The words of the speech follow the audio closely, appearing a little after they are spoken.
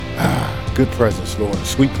Good presence, Lord.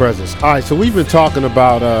 Sweet presence. All right, so we've been talking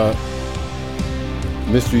about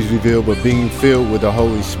mysteries revealed, but being filled with the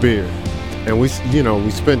Holy Spirit. And we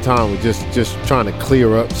spend time with just trying to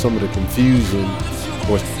clear up some of the confusion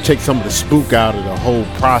or take some of the spook out of the whole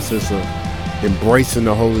process of embracing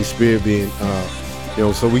the Holy Spirit being,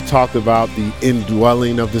 so we talked about the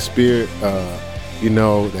indwelling of the Spirit,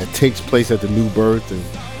 that takes place at the new birth.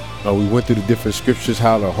 And we went through the different scriptures,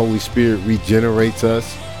 how the Holy Spirit regenerates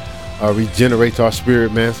us, regenerates our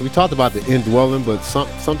spirit, man. So we talked about the indwelling, but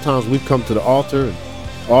sometimes we've come to the altar and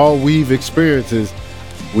all we've experienced is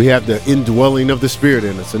we have the indwelling of the Spirit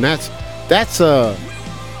in us. And that's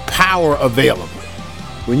power available.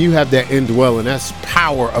 When you have that indwelling, that's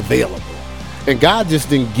power available. And God just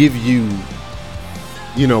didn't give you,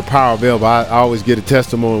 power available. I always get a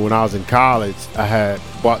testimony when I was in college. I had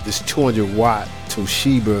bought this 200-watt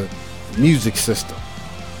Toshiba music system.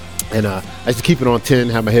 And I used to keep it on 10,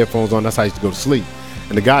 have my headphones on. That's how I used to go to sleep.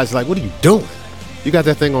 And the guy's like, "What are you doing? You got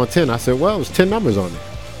that thing on 10. I said, "Well, it was 10 numbers on there.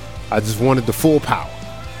 I just wanted the full power."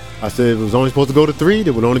 I said, "It was only supposed to go to 3.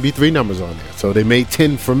 There would only be 3 numbers on there." So they made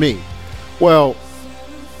 10 for me. Well,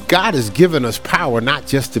 God has given us power not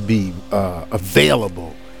just to be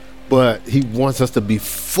available, but he wants us to be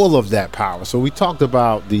full of that power. So we talked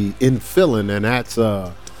about the infilling, and that's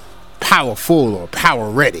powerful or power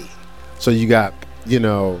ready. So you got,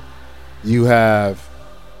 you have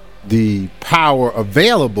the power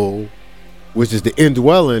available, which is the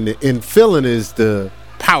indwelling. The infilling is the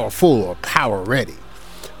powerful or power ready.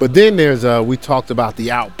 But then there's we talked about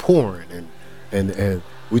the outpouring, and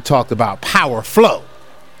we talked about power flow.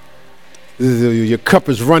 Your cup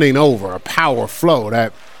is running over, a power flow,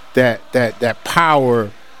 that power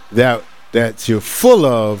that you're full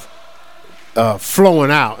of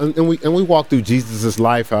flowing out. And we walked through Jesus'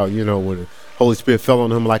 life, how when the Holy Spirit fell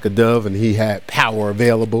on him like a dove and he had power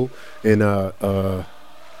available in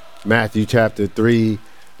Matthew chapter 3, I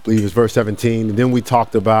believe it's verse 17. And then we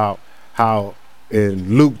talked about how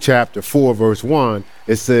in Luke chapter 4, verse 1,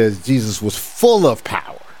 it says Jesus was full of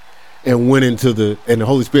power and and the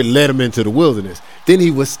Holy Spirit led him into the wilderness. Then he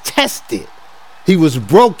was tested. He was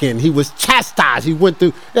broken. He was chastised. He went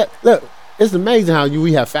through. Look, it's amazing how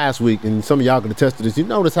we have fast week, and some of y'all can attest to this. You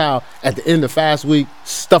notice how at the end of fast week,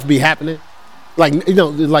 stuff be happening? Like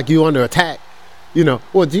you under attack.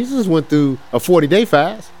 Well, Jesus went through a 40-day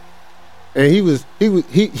fast. And he was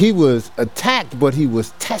attacked, but he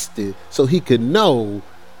was tested so he could know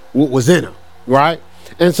what was in him, right?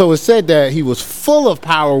 And so it said that he was full of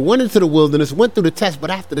power, went into the wilderness, went through the test, but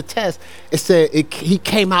after the test, it said he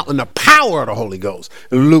came out in the power of the Holy Ghost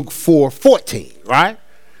in Luke 4:14, right?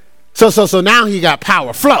 So now he got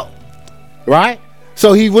power flow, right?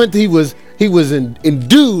 So he was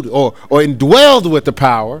endued or indwelled with the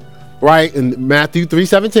power, right? In Matthew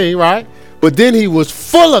 3:17, right? But then he was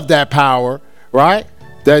full of that power, right?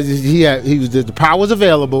 That the power was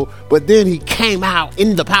available, but then he came out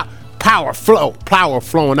in the power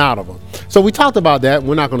flowing out of him. So we talked about that.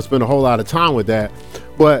 We're not going to spend a whole lot of time with that,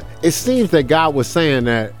 but it seems that God was saying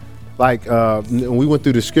that, we went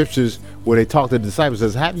through the scriptures where they talked to the disciples,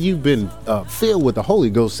 says, "Have you been filled with the Holy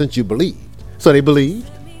Ghost since you believed?" So they believed.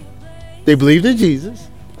 They believed in Jesus.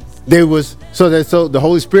 So the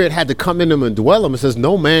Holy Spirit had to come in them and dwell them. It says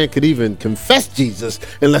no man could even confess Jesus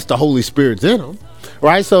unless the Holy Spirit's in them,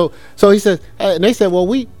 right? So he says, and they said, "Well,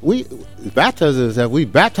 we baptize us, have we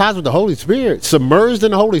baptized with the Holy Spirit, submerged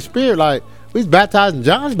in the Holy Spirit, like we was baptized in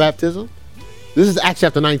John's baptism." This is Acts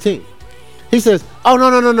chapter 19. He says, "Oh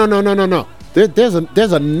no.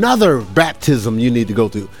 There's another baptism you need to go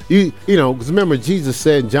through. Because remember Jesus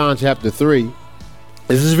said in John chapter 3.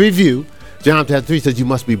 This is review." John chapter 3 says you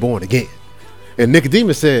must be born again. And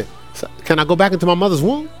Nicodemus said, "Can I go back into my mother's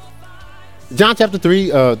womb?" John chapter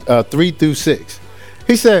 3, 3 through 6.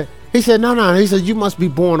 He said, no. He said, you must be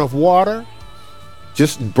born of water,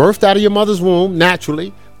 just birthed out of your mother's womb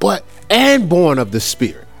naturally, and born of the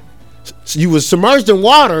Spirit. So you were submerged in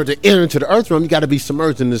water to enter into the earth realm. You got to be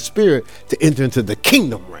submerged in the Spirit to enter into the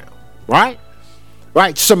kingdom realm, right?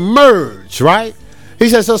 Right? Submerged, right? He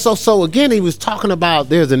says, so again, he was talking about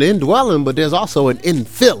there's an indwelling, but there's also an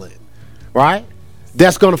infilling, right?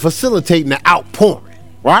 That's going to facilitate the outpouring,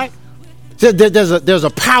 right? There's a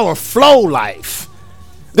power flow life.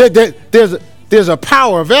 There's a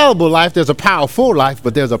power available life. There's a powerful life,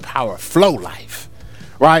 but there's a power flow life,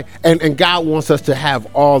 right? And God wants us to have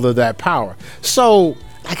all of that power. So,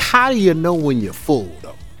 how do you know when you're full,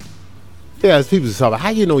 though? Yeah, as people talk about,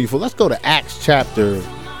 how do you know you're full? Let's go to Acts chapter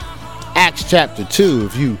 2.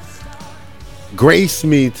 If you grace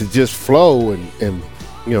me to just flow and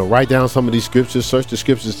write down some of these scriptures, search the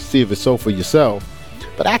scriptures to see if it's so for yourself.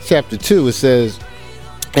 But Acts chapter 2, it says,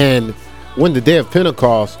 and when the day of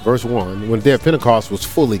Pentecost, verse 1, when the day of Pentecost was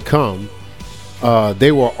fully come,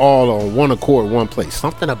 they were all on one accord, one place.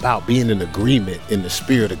 Something about being in agreement in the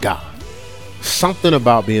Spirit of God. Something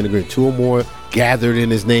about being in agreement. Two or more gathered in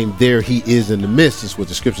his name, there he is in the midst, is what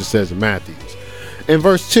the scripture says in Matthew. In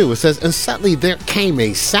verse 2, it says, and suddenly there came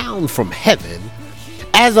a sound from heaven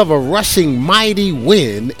as of a rushing mighty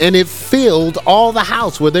wind, and it filled all the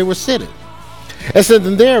house where they were sitting. It said,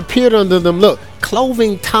 and there appeared unto them, look,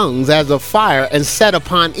 cloven tongues as of fire, and set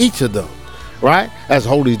upon each of them. Right? That's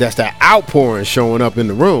holy, that's that outpouring showing up in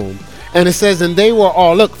the room. And it says, and they were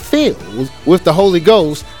all, look, filled with the Holy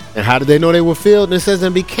Ghost. And how did they know they were filled? And it says,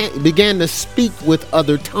 and began to speak with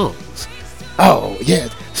other tongues. Oh, yeah,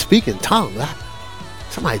 speaking tongues.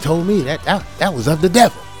 Somebody told me that was of the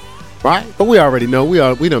devil. Right? But we already know, we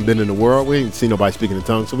done been in the world. We ain't seen nobody speaking in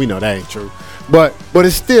tongues, so we know that ain't true. But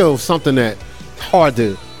it's still something that's hard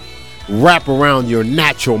to wrap around your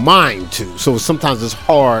natural mind to. So sometimes it's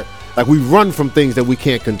hard. Like, we run from things that we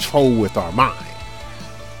can't control with our mind.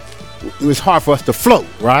 It's hard for us to float,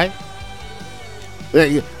 right?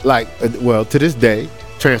 Like, well, to this day,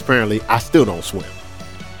 transparently, I still don't swim.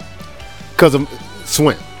 Because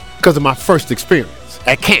of my first experience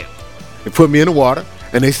at camp. They put me in the water,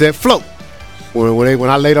 and they said float. When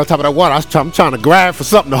I laid on top of that water, I'm trying to grab for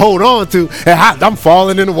something to hold on to, and I'm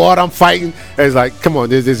falling in the water, I'm fighting. And it's like, come on,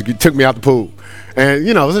 this took me out the pool. And,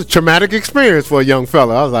 it was a traumatic experience for a young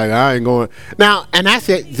fella. I was like, I ain't going. Now, and that's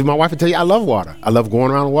it. My wife would tell you, I love water. I love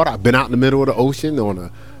going around the water. I've been out in the middle of the ocean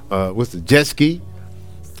on what's the jet ski.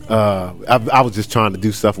 I was just trying to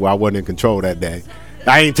do stuff where I wasn't in control that day.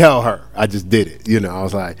 I ain't tell her. I just did it. I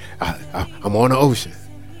was like, I'm on the ocean.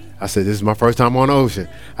 I said, this is my first time on the ocean.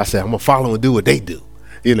 I said, I'm going to follow and do what they do.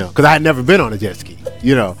 Because I had never been on a jet ski,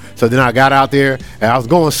 So then I got out there, and I was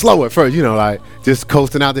going slow at first, like just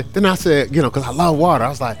coasting out there. Then I said, because I love water, I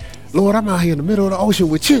was like, Lord, I'm out here in the middle of the ocean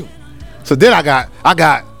with you. So then I got,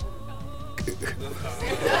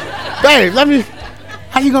 babe,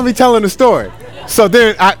 how you going to be telling the story? So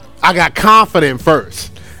then I got confident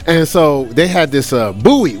first. And so they had this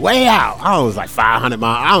buoy way out. I was like 500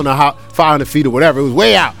 miles. I don't know how, 500 feet or whatever. It was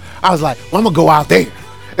way out. I was like, well, I'm going to go out there.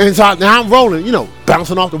 And so now I'm rolling,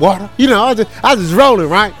 bouncing off the water. I was just rolling,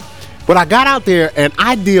 right? But I got out there, and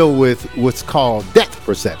I deal with what's called depth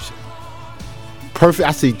perception. Perfect.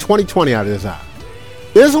 I see 20/20 out of this eye.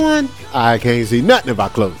 This one, I can't see nothing if I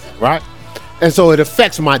close it, right? And so it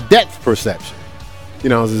affects my depth perception.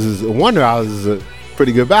 This is a wonder I was a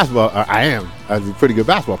pretty good basketball. I was a pretty good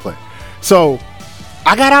basketball player. So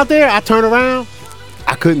I got out there, I turned around,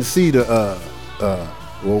 I couldn't see the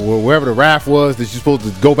wherever the raft was that you're supposed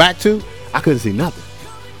to go back to, I couldn't see nothing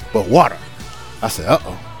but water. I said, I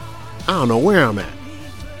don't know where I'm at.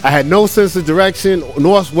 I had no sense of direction,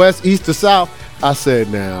 north, west, east, or south. I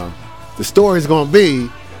said, now, the story's going to be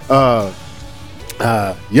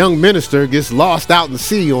young minister gets lost out in the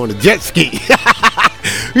sea on a jet ski.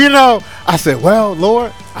 I said, well,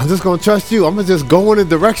 Lord, I'm just going to trust you. I'm going to just go in the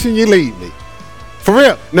direction you lead me. For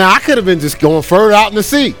real. Now, I could have been just going further out in the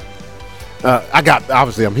sea.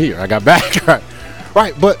 Obviously I'm here. I got back.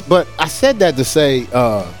 Right. But I said that to say,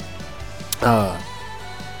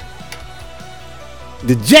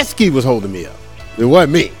 the jet ski was holding me up. It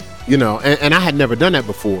wasn't me, and I had never done that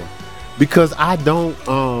before because I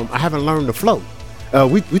haven't learned to float.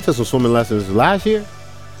 We took some swimming lessons last year.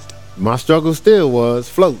 My struggle still was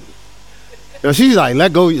floating. Now she's like,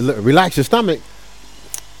 let go, relax your stomach.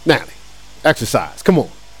 Natalie, exercise. Come on.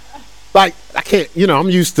 Like, I can't, I'm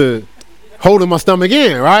used to holding my stomach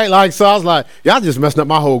in, right? Like, so I was like, y'all just messing up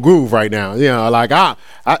my whole groove right now. Like I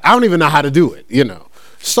don't even know how to do it,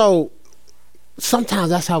 So sometimes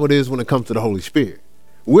that's how it is when it comes to the Holy Spirit.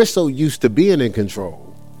 We're so used to being in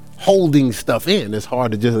control, holding stuff in. It's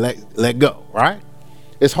hard to just let go, right?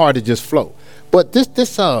 It's hard to just flow. But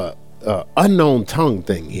this unknown tongue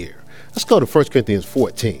thing here. Let's go to 1 Corinthians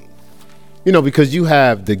 14. Because you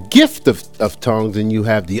have the gift of tongues and you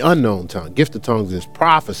have the unknown tongue. Gift of tongues is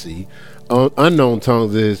prophecy. Unknown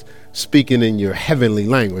tongues is speaking in your heavenly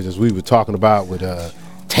language, as we were talking about with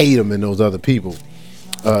Tatum and those other people,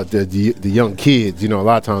 the young kids. A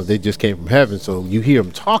lot of times they just came from heaven, so you hear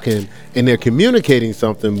them talking and they're communicating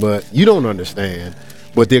something, but you don't understand.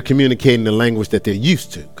 But they're communicating the language that they're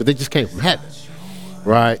used to because they just came from heaven,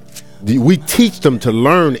 right? We teach them to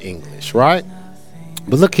learn English, right?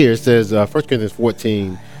 But look here, it says 1 Corinthians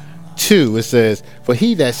 14:2, it says, for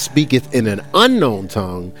he that speaketh in an unknown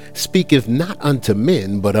tongue speaketh not unto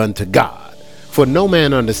men, but unto God. For no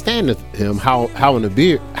man understandeth him,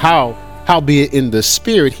 howbeit in the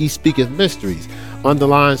spirit he speaketh mysteries.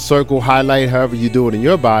 underline, circle, highlight, however you do it in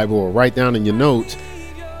your Bible, or write down in your notes,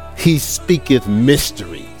 he speaketh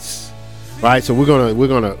mysteries, right? So we're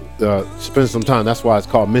gonna spend some time. That's why it's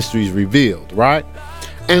called Mysteries Revealed, right?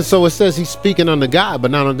 And so it says he's speaking unto God,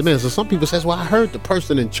 but not unto men. So some people says, well, I heard the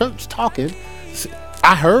person in church talking.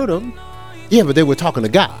 I heard them. Yeah, but they were talking to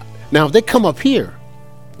God. Now, if they come up here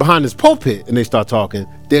behind this pulpit and they start talking,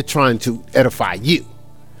 they're trying to edify you.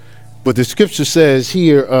 But the scripture says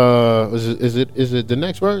here, is it the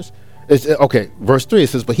next verse? Okay, verse 3, it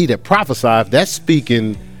says, but he that prophesieth, that's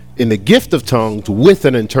speaking in the gift of tongues with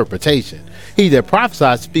an interpretation. He that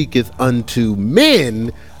prophesieth speaketh unto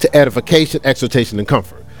men to edification, exhortation, and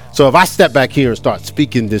comfort. So if I step back here and start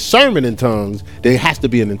speaking this sermon in tongues, there has to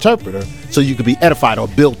be an interpreter so you could be edified or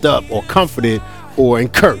built up or comforted or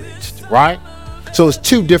encouraged, right? So it's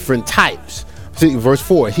two different types. See, verse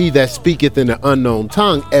 4, he that speaketh in an unknown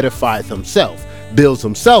tongue edifieth himself, builds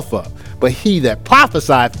himself up. But he that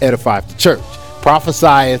prophesieth edifieth the church.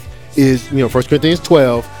 Prophesieth is, 1 Corinthians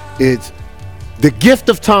 12, it's the gift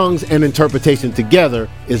of tongues and interpretation together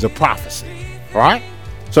is a prophecy, all right?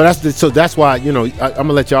 So that's why, I'm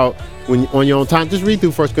gonna let y'all, when on your own time, just read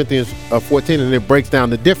through 1 Corinthians 14 and it breaks down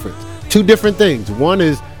the difference. Two different things. One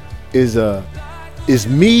is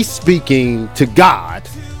me speaking to God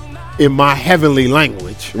in my heavenly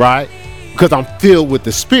language, right? Because I'm filled with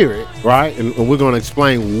the Spirit, right? And we're going to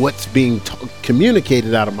explain what's being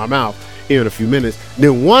communicated out of my mouth here in a few minutes.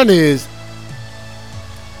 Then one is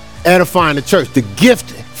edifying the church. The gift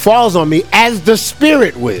falls on me as the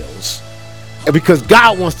Spirit wills, because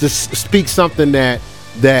God wants to speak something that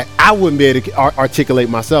I wouldn't be able to articulate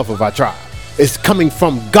myself if I tried. It's coming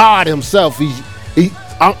from God himself.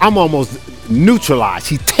 I'm almost neutralized.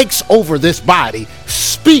 He takes over this body,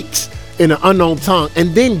 speaks in an unknown tongue,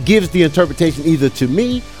 and then gives the interpretation either to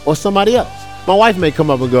me or somebody else. My wife may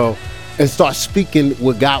come up and go and start speaking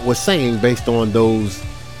what God was saying based on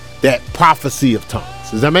that prophecy of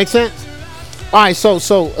tongues. Does that make sense? All right, so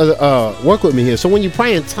work with me here. So when you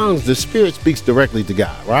pray in tongues, the Spirit speaks directly to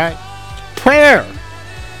God, right? Prayer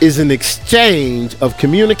is an exchange of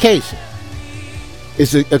communication.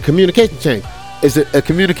 It's a communication change. It's a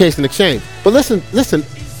communication exchange. But listen,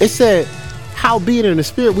 it said, howbeit in the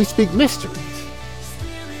Spirit we speak mysteries.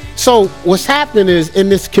 So what's happening is, in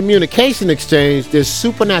this communication exchange, there's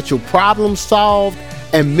supernatural problems solved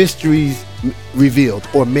and mysteries revealed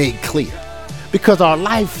or made clear. Because our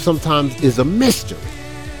life sometimes is a mystery.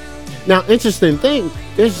 Now, interesting thing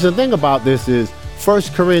about this is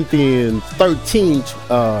 1 Corinthians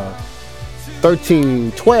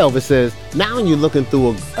 13:12, it says, now you're looking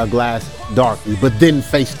through a glass darkly, but then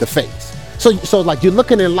face to face. So like you're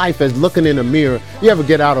looking in life as looking in a mirror. You ever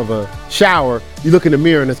get out of a shower, you look in the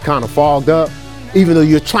mirror and it's kind of fogged up, even though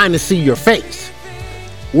you're trying to see your face.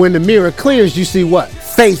 When the mirror clears, you see what?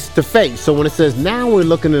 Face to face. So when it says now we're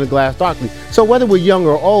looking in the glass darkly. So whether we're young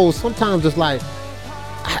or old, sometimes it's like,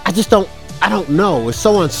 I don't know. It's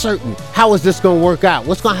so uncertain. How is this going to work out?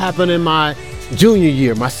 What's going to happen in my junior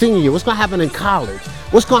year, my senior year? What's going to happen in college?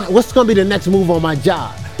 What's going to be the next move on my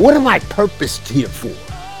job? What am I purposed here for?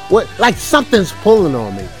 Like something's pulling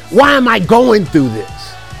on me. Why am I going through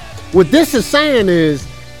this? What this is saying is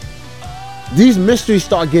these mysteries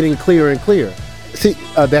start getting clearer and clearer. See,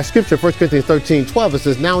 that scripture, 1 Corinthians 13:12, it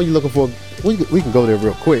says, now when you're looking for, we can go there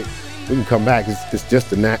real quick. We can come back. It's just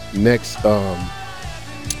the next, 1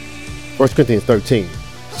 Corinthians 13.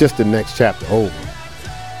 It's just the next chapter over.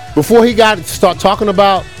 Before he got to start talking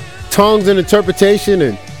about tongues and interpretation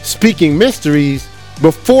and speaking mysteries,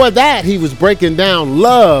 before that, he was breaking down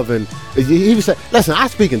love, and he was saying, listen, I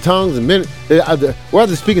speak in tongues and men,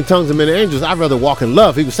 rather speak in tongues and men and angels, I'd rather walk in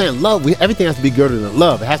love. He was saying love, everything has to be greater than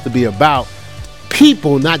love. It has to be about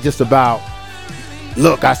people, not just about,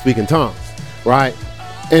 look, I speak in tongues, right?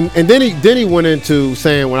 And then he went into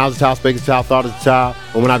saying, when I was a child, spake as a child, thought as a child,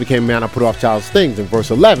 and when I became a man, I put off child's things, in verse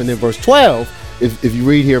 11. In verse 12, if you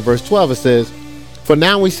read here, verse 12, it says, for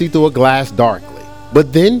now we see through a glass darkly,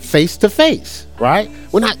 but then face to face, right?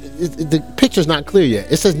 The picture's not clear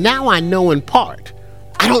yet. It says, now I know in part.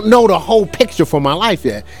 I don't know the whole picture for my life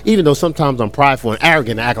yet. Even though sometimes I'm prideful and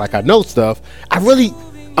arrogant and act like I know stuff,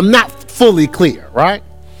 I'm not fully clear, right?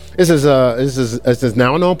 It says,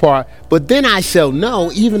 now I know in part, but then I shall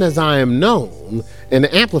know even as I am known. In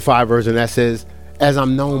the Amplified version, that says, as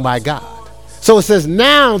I'm known by God. So it says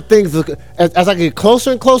now things look, as I get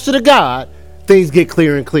closer and closer to God, things get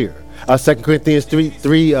clearer and clearer. 2 Corinthians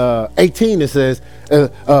 3:18, it says,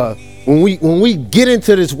 when we get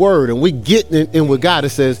into this word and we get in with God, it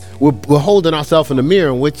says we're holding ourselves in the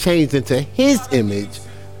mirror and we're changed into his image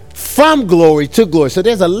from glory to glory. So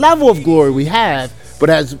there's a level of glory we have, but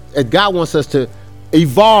as God wants us to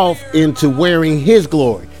evolve into wearing his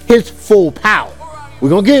glory, his full power. We're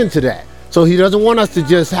going to get into that. So he doesn't want us to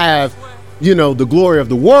just have, the glory of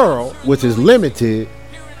the world, which is limited,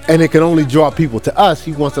 and it can only draw people to us.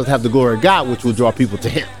 He wants us to have the glory of God, which will draw people to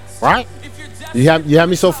him, right? You have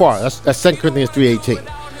me so far. That's 2 Corinthians 3:18.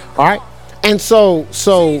 All right? And so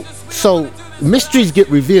mysteries get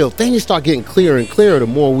revealed. Things start getting clearer and clearer the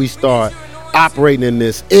more we start operating in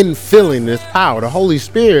this, infilling this power. The Holy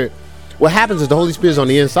Spirit, what happens is the Holy Spirit is on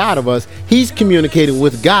the inside of us. He's communicating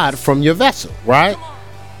with God from your vessel, right?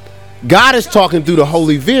 God is talking through the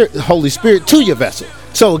Holy Spirit to your vessel.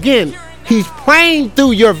 So again, he's praying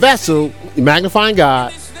through your vessel, magnifying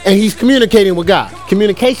God, and he's communicating with God.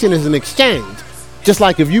 Communication is an exchange. Just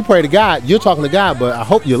like if you pray to God, you're talking to God, but I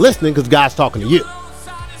hope you're listening because God's talking to you.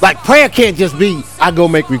 Like prayer can't just be, I go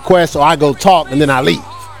make requests or I go talk and then I leave.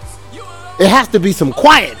 It has to be some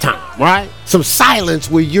quiet time, right? Some silence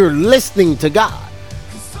where you're listening to God.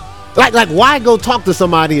 Like why go talk to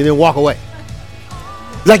somebody and then walk away?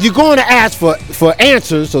 Like you're going to ask for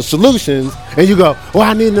answers or solutions and you go, well,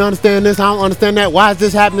 I need to understand this. I don't understand that. Why is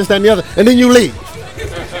this happening, this, that, and the other? And then you leave.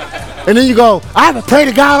 And then you go, I have to pray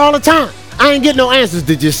to God all the time. I ain't getting no answers.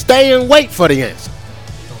 Did you stay and wait for the answer?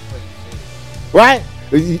 Right?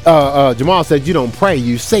 Jamal said you don't pray,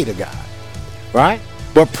 you say to God. Right?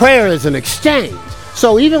 But prayer is an exchange.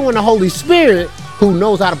 So even when the Holy Spirit, who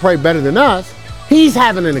knows how to pray better than us, he's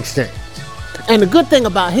having an exchange. And the good thing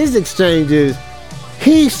about his exchange is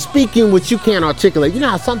he's speaking what you can't articulate. You know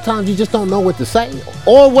how sometimes you just don't know what to say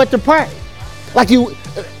or what to pray. Like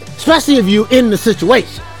especially if you're in the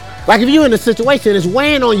situation. Like if you're in a situation, it's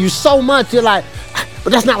weighing on you so much, you're like,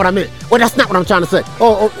 but that's not what I meant. Well, that's not what I'm trying to say.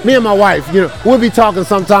 Or me and my wife, we'll be talking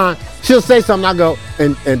sometime. She'll say something, I go,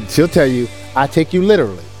 and she'll tell you, I take you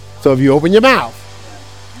literally. So if you open your mouth,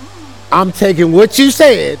 I'm taking what you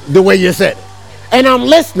said the way you said it. And I'm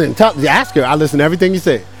listening. Ask her, I listen to everything you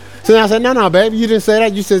said. So then I said, no, baby, you didn't say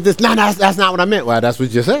that. You said this. No, that's not what I meant. Well, that's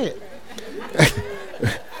what you said.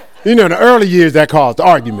 In the early years, that caused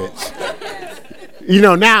arguments.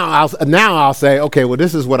 Now I'll say, okay, well,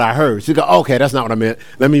 this is what I heard. She go, okay, that's not what I meant.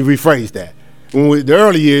 Let me rephrase that. The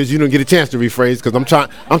early years, you don't get a chance to rephrase because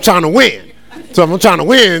I'm trying to win. So if I'm trying to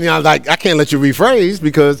win, I can't let you rephrase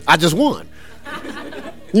because I just won.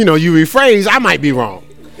 You rephrase, I might be wrong.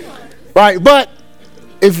 Right? But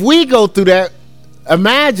if we go through that,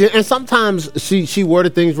 imagine, and sometimes she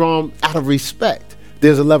worded things wrong out of respect.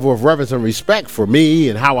 There's a level of reverence and respect for me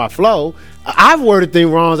and how I flow. I've worded things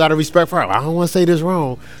wrong out of respect for her. I don't want to say this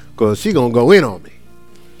wrong because she's going to go in on me.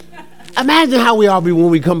 Imagine how we all be when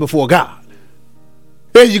we come before God.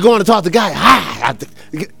 Then you're going to talk to God.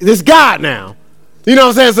 This God now. You know what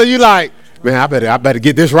I'm saying? So you're like, man, I better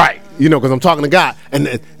get this right, because I'm talking to God.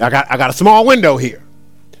 And I got a small window here.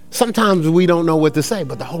 Sometimes we don't know what to say,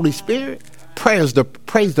 but the Holy Spirit prays the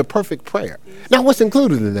perfect prayer. Now, what's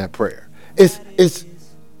included in that prayer? It's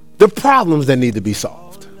the problems that need to be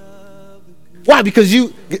solved. Why? Because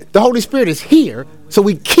the Holy Spirit is here, so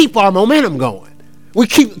we keep our momentum going. We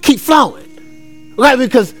keep flowing. Right?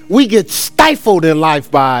 Because we get stifled in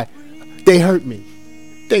life by, they hurt me.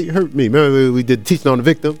 They hurt me. Remember we did teaching on the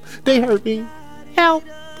victim? They hurt me. Help.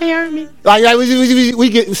 They hurt me. Like we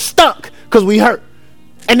get stuck because we hurt.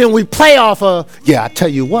 And then we play off of, I tell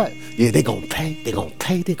you what, they're going to pay. They're going to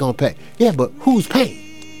pay. They're going to pay. Yeah, but who's paying?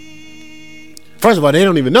 First of all, they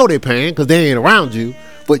don't even know they're paying because they ain't around you,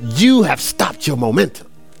 but you have stopped your momentum.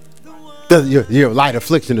 Your light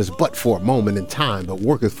affliction is but for a moment in time, but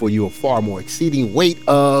worketh for you a far more exceeding weight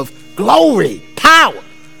of glory, power.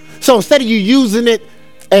 So instead of you using it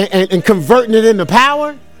and converting it into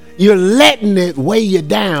power, you're letting it weigh you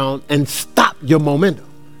down and stop your momentum.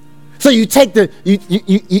 So you take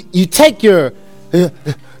you take your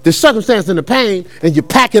the circumstance and the pain and you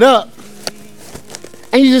pack it up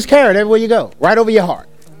and you just carry it everywhere you go, right over your heart.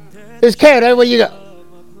 Just carry it everywhere you go.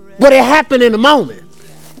 But it happened in a moment.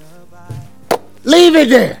 Leave it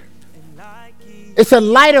there. It's a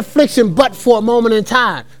light affliction, but for a moment in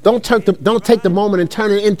time. Don't take the moment and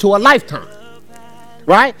turn it into a lifetime.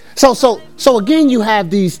 Right? So again, you have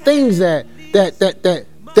these things that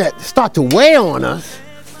start to weigh on us.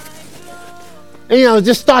 And,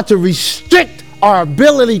 just start to restrict our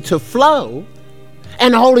ability to flow.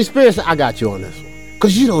 And the Holy Spirit said, I got you on this one.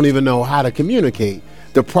 Because you don't even know how to communicate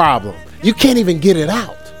the problem. You can't even get it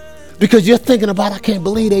out. Because you're thinking about, I can't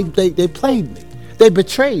believe they played me. They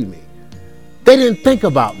betrayed me. They didn't think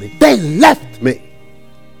about me. They left me.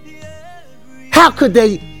 How could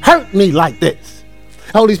they hurt me like this?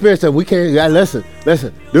 Holy Spirit said, we can't, listen,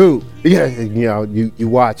 dude. You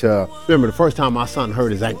watch, remember the first time my son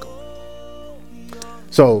hurt his ankle.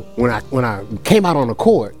 So when I came out on the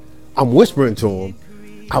court, I'm whispering to him.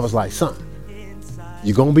 I was like, son,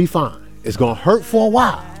 you're going to be fine. It's going to hurt for a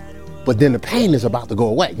while, but then the pain is about to go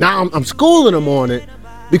away. Now I'm schooling him on it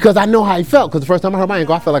because I know how he felt, because the first time I hurt my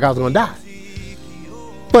ankle, I felt like I was going to die.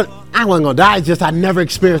 But I wasn't going to die. It's just I never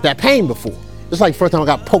experienced that pain before. It's like the first time I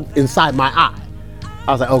got poked inside my eye.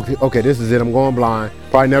 I was like, okay, this is it. I'm going blind.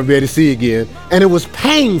 Probably never be able to see again. And it was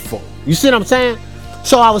painful. You see what I'm saying?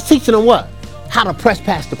 So I was teaching him what? How to press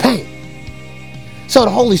past the pain. So the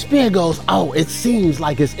Holy Spirit goes, oh, it seems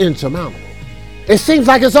like it's insurmountable. It seems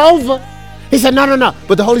like it's over. He said, no.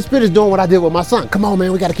 But the Holy Spirit is doing what I did with my son. Come on,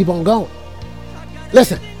 man, we got to keep on going.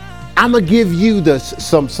 Listen, I'm going to give you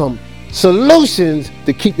some solutions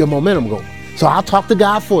to keep your momentum going. So I'll talk to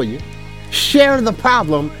God for you. Share the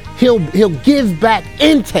problem. He'll give back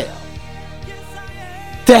intel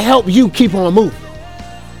to help you keep on moving.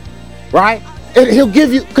 Right? And he'll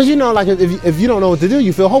give you, because like if you don't know what to do,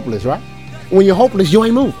 you feel hopeless, right? When you're hopeless, you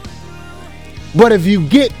ain't moving. But if you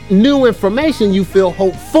get new information, you feel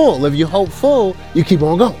hopeful. If you're hopeful, you keep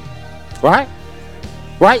on going. Right?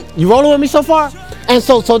 Right? You rolling with me so far? And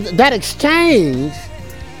so that exchange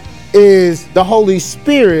is the Holy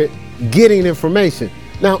Spirit getting information.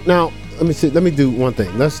 Now, let me do one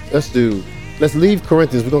thing. Let's leave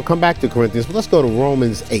Corinthians. We're gonna come back to Corinthians, but let's go to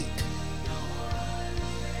Romans 8.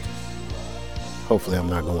 Hopefully I'm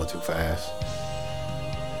not going too fast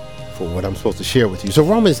for what I'm supposed to share with you. So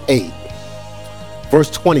Romans 8,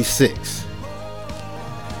 verse 26.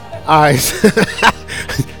 All right,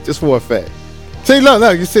 just for effect. See, look,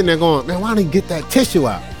 you're sitting there going, man, why don't you get that tissue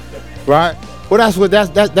out, right? Well, that's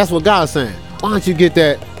what God's saying. Why don't you get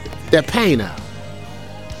that pain out?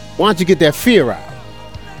 Why don't you get that fear out,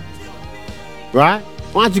 right?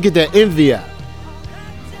 Why don't you get that envy out,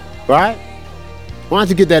 right? Why don't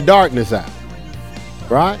you get that darkness out?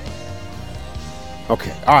 Right?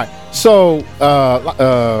 Okay. All right. So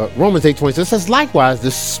Romans 8:26 says, likewise,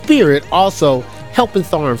 the Spirit also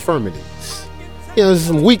helpeth our infirmities. There's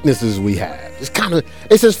some weaknesses we have.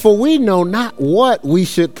 It says, for we know not what we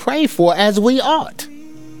should pray for as we ought.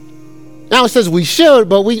 Now it says we should,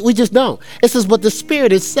 but we just don't. It says, but the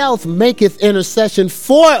Spirit itself maketh intercession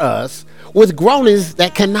for us with groanings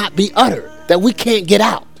that cannot be uttered, that we can't get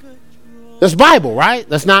out. That's Bible, right?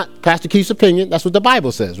 That's not Pastor Keith's opinion. That's what the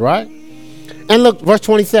Bible says, right? And look, verse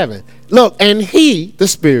 27. Look, and he, the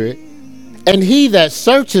Spirit, and he that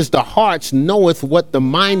searches the hearts knoweth what is the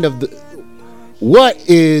mind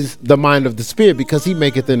of the Spirit, because he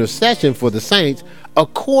maketh intercession for the saints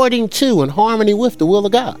according to and harmony with the will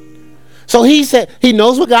of God. So he said he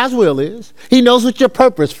knows what God's will is. He knows what your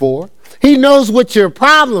purpose for. He knows what your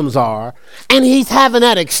problems are. And he's having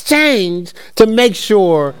that exchange to make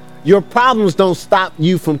sure your problems don't stop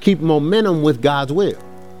you from keeping momentum with God's will.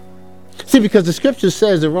 See, because the scripture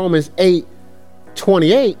says in Romans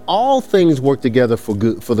 8:28, all things work together for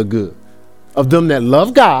the good of them that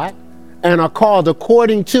love God and are called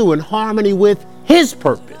according to and harmony with his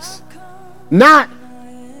purpose. Not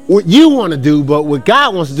what you want to do, but what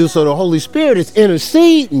God wants to do. So the Holy Spirit is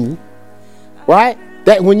interceding, right?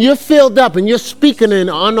 That when you're filled up and you're speaking in an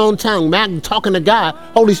unknown tongue, talking to God,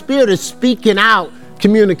 Holy Spirit is speaking out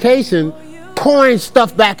communication, pouring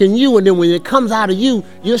stuff back in you, and then when it comes out of you,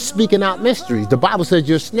 you're speaking out mysteries. The Bible says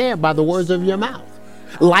you're snared by the words of your mouth.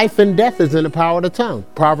 Life and death is in the power of the tongue.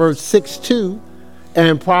 Proverbs 6:2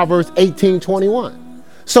 and Proverbs 18:21.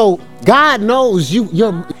 So God knows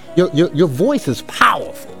your voice is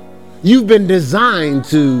powerful. You've been designed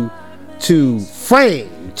to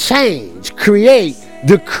frame, change, create,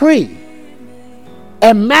 decree,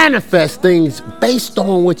 and manifest things based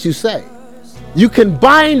on what you say. You can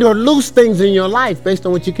bind or loose things in your life based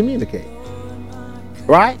on what you communicate.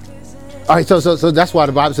 Right? All right, so that's why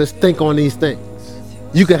the Bible says, think on these things.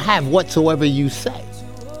 You can have whatsoever you say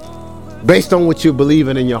based on what you're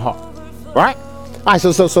believing in your heart. Right? All right,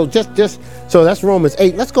 so that's Romans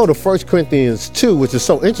 8. Let's go to 1 Corinthians 2, which is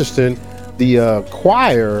so interesting. The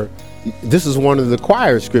choir, this is one of the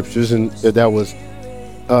choir scriptures, and that was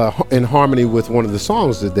in harmony with one of the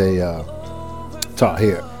songs that they taught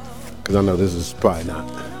here. Because I know this is probably not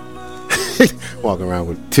walking around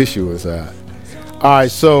with tissue inside. All right,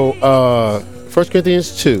 so 1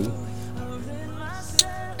 Corinthians 2,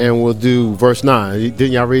 and we'll do verse 9.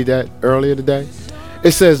 Didn't y'all read that earlier today?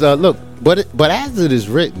 It says, look, but as it is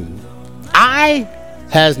written, eye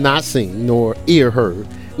has not seen, nor ear heard,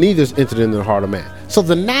 neither is entered into the heart of man. So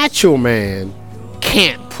the natural man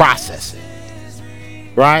can't process it,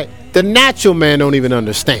 right? The natural man don't even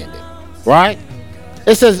understand it, right?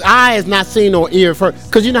 It says, eye has not seen nor ear heard.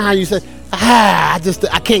 Because you know how you say, I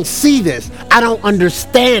can't see this. I don't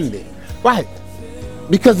understand it. Right.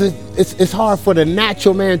 because it's hard for the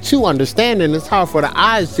natural man to understand, and it's hard for the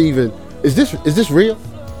eyes to even, is this real?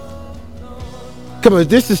 Come on,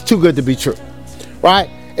 this is too good to be true, right?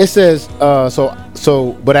 It says,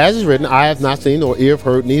 but as is written, eye have not seen nor ear have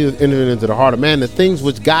heard, neither entered into the heart of man the things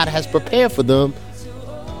which God has prepared for them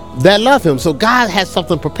that love him. So God has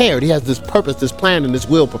something prepared. He has this purpose, this plan, and this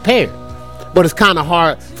will prepared. But it's kind of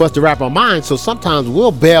hard for us to wrap our minds. So sometimes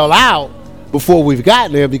we'll bail out before we've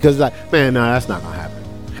gotten there because like, man, no, that's not going to happen.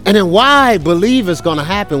 And then why believe it's going to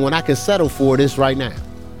happen when I can settle for this right now?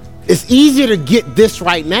 It's easier to get this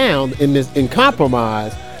right now in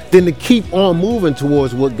compromise than to keep on moving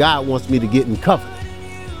towards what God wants me to get in covenant.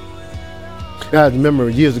 Now, I remember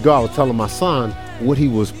years ago, I was telling my son what he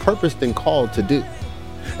was purposed and called to do.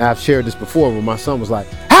 And I've shared this before where my son was like,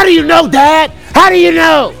 how do you know, Dad? How do you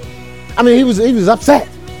know? I mean, he was upset.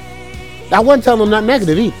 I wasn't telling him nothing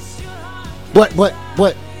negative either.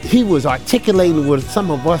 But he was articulating what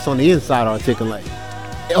some of us on the inside articulate.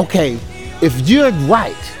 Okay, if you're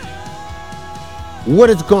right, what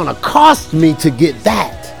it's gonna cost me to get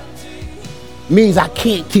that means I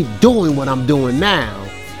can't keep doing what I'm doing now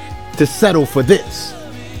to settle for this.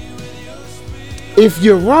 If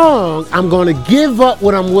you're wrong, I'm gonna give up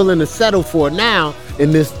what I'm willing to settle for now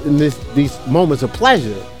in these moments of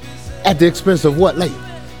pleasure at the expense of what later?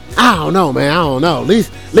 I don't know, man. I don't know. At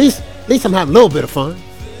least I'm having a little bit of fun.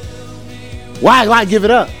 Why give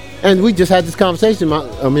it up? And we just had this conversation. Me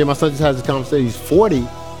and my son just had this conversation. He's 40,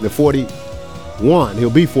 the 41. He'll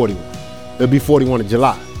be 41. He'll be 41 in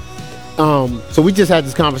July. So we just had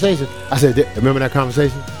this conversation. I said, remember that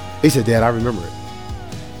conversation? He said, Dad, I remember it.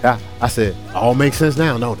 Yeah. I said, all makes sense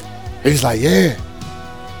now, don't it? He's like, yeah.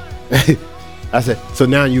 I said, so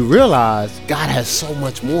now you realize God has so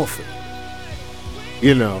much more for you.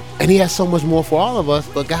 You know, and he has so much more for all of us,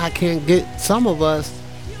 but God can't get some of us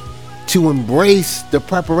to embrace the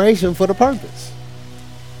preparation for the purpose.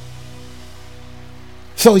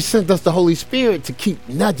 So he sent us the Holy Spirit to keep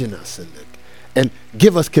nudging us and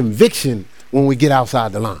give us conviction when we get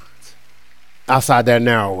outside the lines, outside that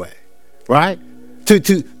narrow way, right? To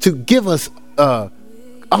give us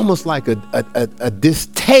almost like a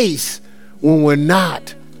distaste when we're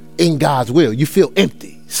not in God's will. You feel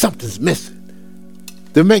empty, something's missing.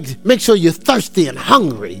 To make sure you're thirsty and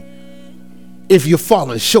hungry if you're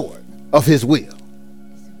falling short of his will.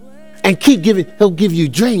 And he'll give you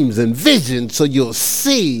dreams and visions so you'll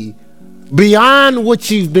see beyond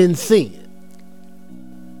what you've been seeing.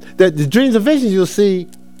 The dreams and visions you'll see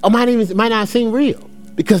might not seem real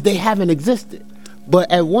because they haven't existed.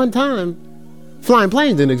 But at one time, flying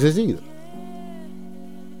planes didn't exist either.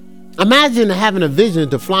 Imagine having a vision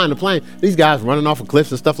to fly in a plane. These guys running off of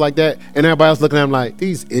cliffs and stuff like that, and everybody else looking at them like,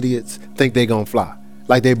 these idiots think they gonna fly,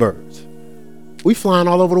 like they birds. We flying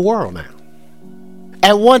all over the world now.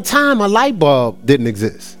 At one time, a light bulb didn't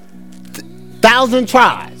exist. 1,000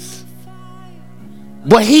 tries.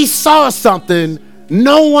 But he saw something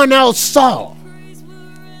no one else saw.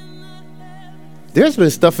 There's been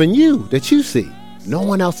stuff in you that you see no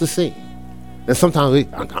one else has seen. And sometimes I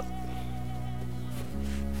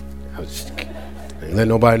just ain't let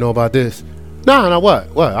nobody know about this. No,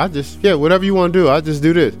 what? I just, whatever you want to do, I just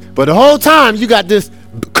do this. But the whole time you got this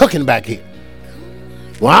cooking back here.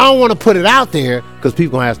 Well, I don't want to put it out there because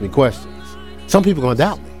people going to ask me questions. Some people going to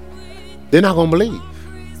doubt me. They're not going to believe.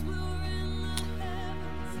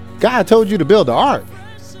 God told you to build the ark.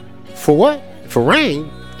 For what? For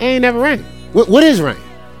rain? It ain't never rained. What is rain?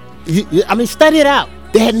 Study it out.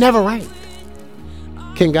 They had never rained.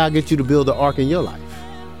 Can God get you to build the ark in your life?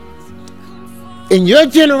 In your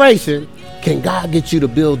generation, can God get you to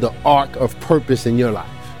build the ark of purpose in your life?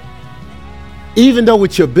 Even though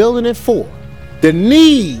what you're building it for, the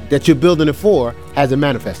need that you're building it for hasn't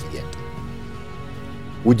manifested yet.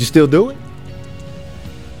 Would you still do it?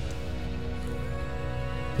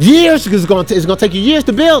 Years, it's going to take you years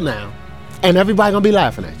to build now, and everybody going to be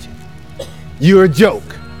laughing at you. You're a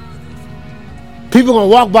joke. People going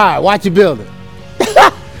to walk by, watch you build it.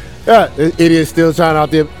 Idiot still trying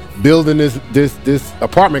out there building this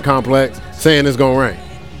apartment complex saying it's going to rain.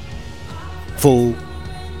 Fool.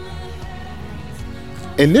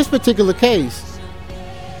 In this particular case,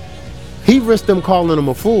 he risked them calling him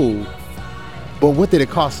a fool, but what did it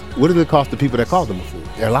cost? What did it cost the people that called him a fool?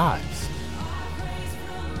 Their lives.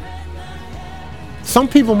 Some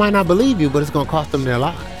people might not believe you, but it's going to cost them their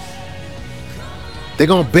lives. They're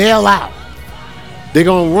going to bail out. They're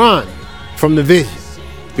going to run from the vision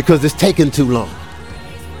because it's taking too long.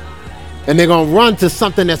 And they're going to run to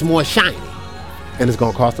something that's more shiny, and it's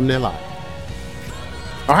going to cost them their life.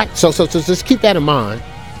 All right, so just keep that in mind.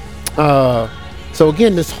 So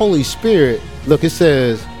again, this Holy Spirit Look, it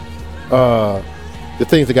says, the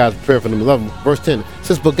things that God has prepared for them to love him. Verse 10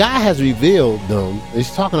 says, but God has revealed them.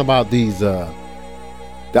 He's talking about these, the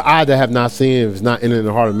eye that have not seen, is not entered in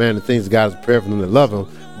the heart of man, the things that God has prepared for them to love him.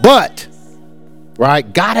 But,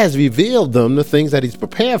 right, God has revealed them, the things that he's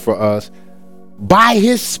prepared for us by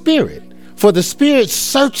his Spirit. For the Spirit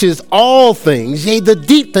searches all things, yea, the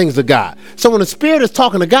deep things of God. So when the Spirit is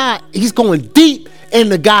talking to God, he's going deep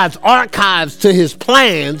into God's archives to his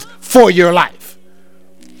plans for your life.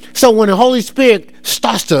 So when the Holy Spirit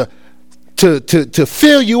starts to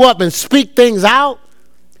fill you up and speak things out,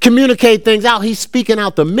 communicate things out, he's speaking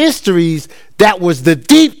out the mysteries that was the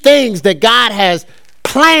deep things that God has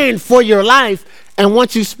planned for your life. And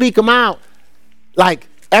once you speak them out, like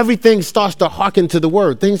everything starts to hearken to the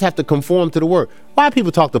word. Things have to conform to the word. Why do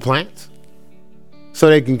people talk to plants? So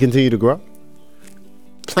they can continue to grow.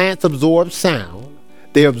 Plants absorb sound.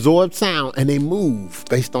 They absorb sound and they move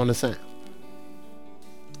based on the sound.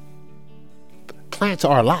 Plants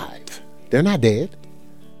are alive. They're not dead.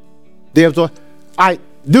 They absorb. All right,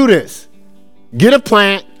 do this. Get a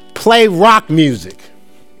plant, play rock music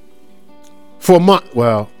for a month.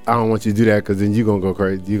 Well, I don't want you to do that because then you're going to go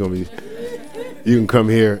crazy. You can come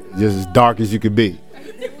here just as dark as you could be.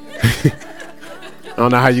 I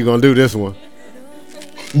don't know how you're going to do this one.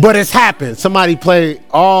 But it's happened. Somebody played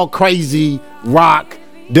all crazy rock,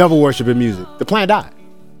 devil worshiping music. The plant died.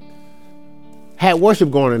 Had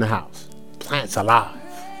worship going in the house. Plant's alive.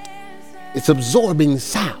 It's absorbing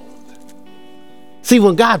sound. See,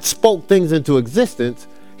 when God spoke things into existence,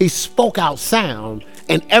 he spoke out sound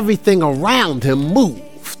and everything around him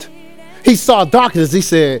moved. He saw darkness. He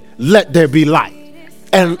said, let there be light.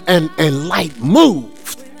 And light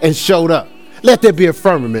moved and showed up. Let there be a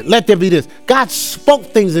firmament. Let there be this. God spoke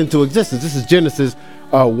things into existence. This is Genesis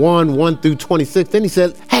 1 through 26. Then he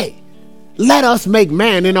said, hey, let us make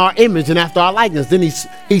man in our image and after our likeness. Then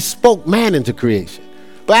he spoke man into creation.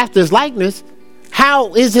 But after his likeness,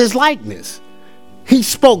 how is his likeness? He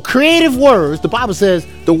spoke creative words. The Bible says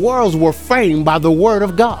the worlds were framed by the word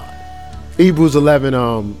of God. Hebrews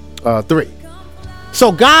 11:3.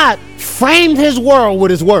 So God framed his world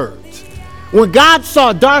with his words. When God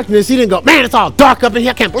saw darkness, he didn't go, man, it's all dark up in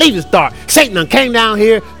here. I can't believe it's dark. Satan done came down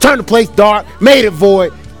here, turned the place dark, made it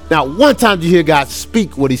void. Now, one time did you hear God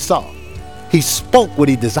speak what he saw? He spoke what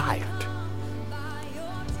he desired.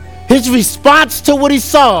 His response to what he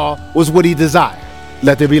saw was what he desired.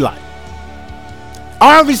 Let there be light.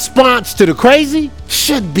 Our response to the crazy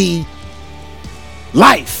should be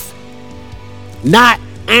life, not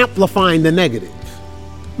amplifying the negative,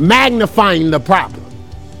 magnifying the problem.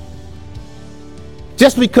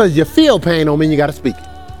 Just because you feel pain don't mean you got to speak it.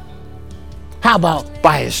 How about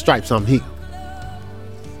by his stripes I'm healed?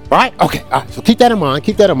 All right? Okay. All right. So keep that in mind.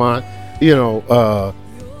 Keep that in mind. You know,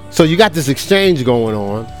 so you got this exchange going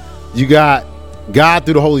on. You got God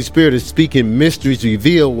through the Holy Spirit is speaking mysteries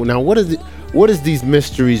revealed. Now, what does these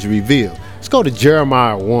mysteries reveal? Let's go to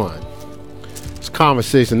Jeremiah 1.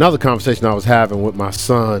 It's another conversation I was having with my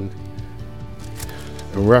son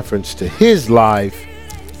in reference to his life,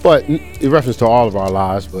 but in reference to all of our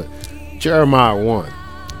lives, but Jeremiah 1.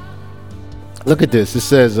 Look at this. It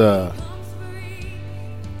says,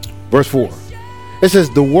 verse 4. It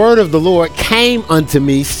says, the word of the Lord came unto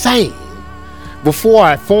me, saying, before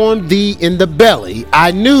I formed thee in the belly,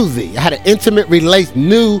 I knew thee. I had an intimate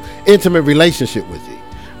relationship with thee.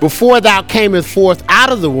 Before thou camest forth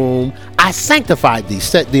out of the womb, I sanctified thee,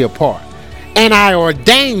 set thee apart, and I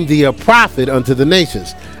ordained thee a prophet unto the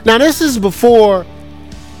nations. Now, this is before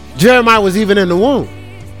Jeremiah was even in the womb.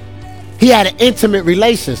 He had an intimate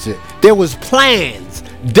relationship. There was plans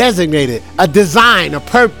designated, a design, a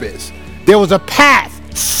purpose. There was a path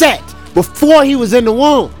set before he was in the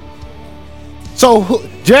womb. So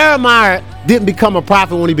Jeremiah didn't become a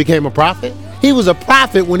prophet when he became a prophet. He was a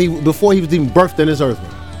prophet before he was even birthed in this earth.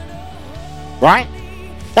 Right?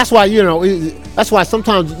 That's why, that's why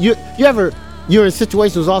sometimes you're in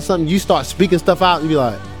situations all of a sudden you start speaking stuff out and you be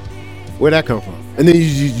like, where'd that come from? And then you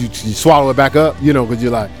swallow it back up, because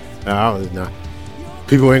you're like, nah,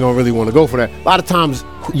 people ain't gonna really want to go for that. A lot of times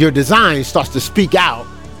your design starts to speak out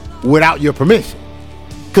without your permission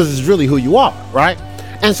because it's really who you are, right?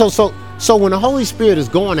 And so when the Holy Spirit is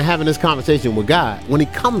going and having this conversation with God, when he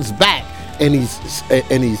comes back and he's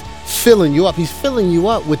filling you up, he's filling you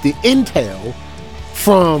up with the intel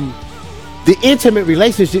from the intimate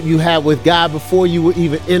relationship you had with God before you were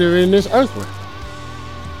even entering this earth realm.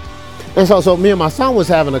 And so me and my son was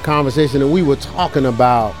having a conversation and we were talking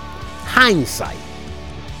about hindsight.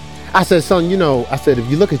 I said, son,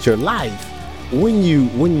 if you look at your life, when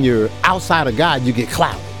you're outside of God, you get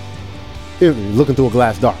clouded. You're looking through a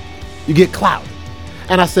glass dark. You get clouded.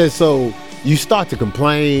 And I said, so you start to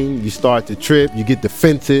complain, you start to trip, you get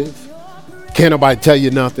defensive, can't nobody tell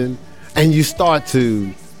you nothing, and you start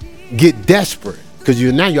to get desperate because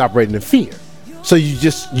you're operating in fear. So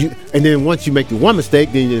and then once you make the one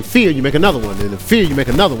mistake, then in fear you make another one, and in fear you make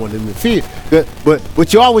another one, and in fear.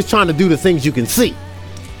 But you're always trying to do the things you can see.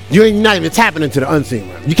 You're not even tapping into the unseen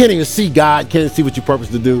realm. You can't even see God, can't see what you're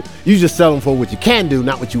purposed to do. You just settling for what you can do,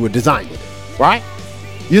 not what you were designed to do, right?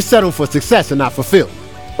 You're settling for success and not fulfillment,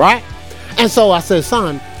 right? And so I said,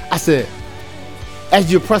 son,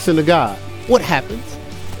 as you're pressing to God, what happens?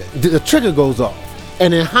 The trigger goes off.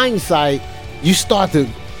 And in hindsight, you start to,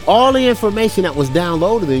 all the information that was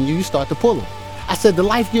downloaded in you, you start to pull them. I said, the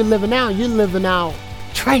life you're living out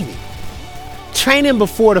training. Training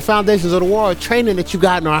before the foundations of the world, training that you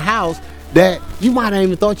got in our house that you might have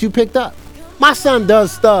even thought you picked up. My son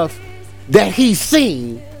does stuff that he's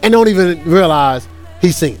seen and don't even realize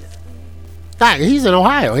he's seen it. He's in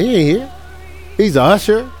Ohio. He ain't here. He's a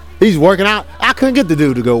usher. He's working out. I couldn't get the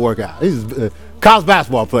dude to go work out. He's a college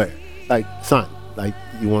basketball player. Like, son, like,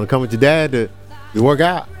 you want to come with your dad to work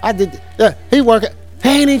out? I did. He working. He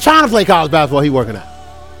ain't even trying to play college basketball. He working out.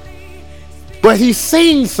 But he's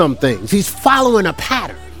seeing some things. He's following a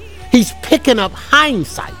pattern. He's picking up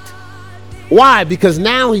hindsight. Why? Because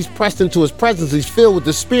now he's pressed into his presence. He's filled with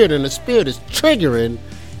the Spirit, and the Spirit is triggering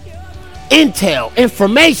intel,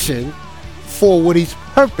 information for what he's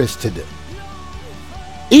purposed to do.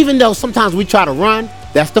 Even though sometimes we try to run,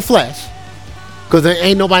 that's the flesh. Because there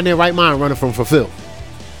ain't nobody in their right mind running from fulfillment.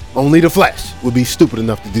 Only the flesh would be stupid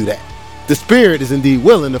enough to do that. The Spirit is indeed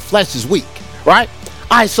willing, the flesh is weak, right?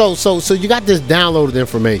 All right, so you got this downloaded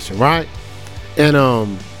information, right?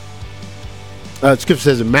 And Scripture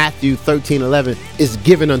says in Matthew 13:11, it's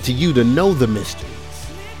given unto you to know the mysteries.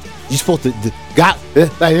 You're supposed to, God,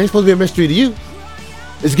 like, it ain't supposed to be a mystery to you.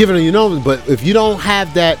 It's given to you know, but if you don't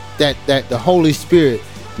have that the Holy Spirit,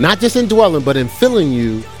 not just indwelling, but in filling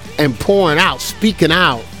you and pouring out, speaking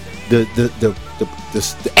out the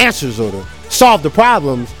answers or to solve the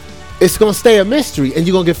problems, it's going to stay a mystery, and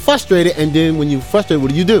you're going to get frustrated. And then when you're frustrated,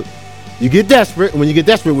 what do? You get desperate. And when you get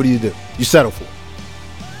desperate, what do? You settle for it.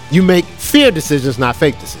 You make fear decisions, not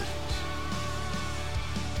faith decisions.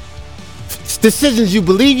 Decisions you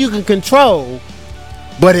believe you can control,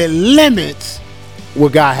 but it limits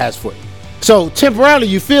what God has for you. So temporarily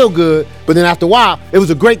you feel good, but then after a while, it was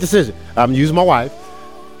a great decision. I'm using my wife.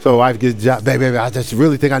 So wife gets a job. Baby, I just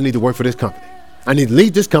really think I need to work for this company. I need to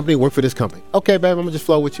leave this company and work for this company. Okay, babe, I'm going to just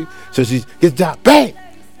flow with you. So she gets a job. Babe,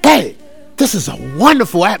 this is a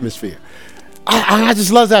wonderful atmosphere. I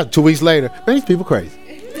just love that. 2 weeks later, man, these people crazy.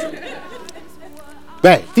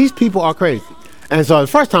 Babe, these people are crazy. And so the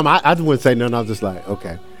first time, I just wouldn't say nothing. I was just like,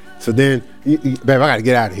 okay. So then, babe, I got to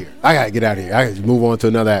get out of here. I got to move on to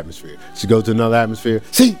another atmosphere. She goes to another atmosphere.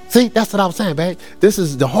 See, that's what I was saying, babe. This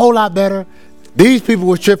is the whole lot better. These people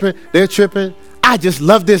were tripping. They're tripping. I just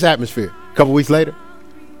love this atmosphere. A couple weeks later,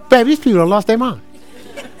 babe, these people done lost their mind.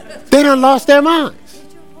 They done lost their minds.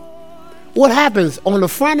 What happens on the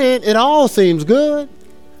front end? It all seems good,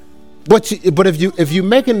 but if you're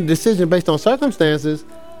making a decision based on circumstances,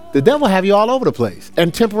 the devil have you all over the place,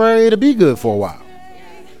 and temporarily it'll be good for a while.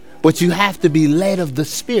 But you have to be led of the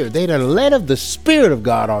Spirit. They that are led of the Spirit of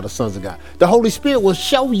God are the sons of God. The Holy Spirit will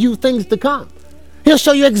show you things to come. He'll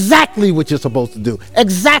show you exactly what you're supposed to do,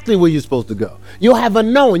 exactly where you're supposed to go. You'll have a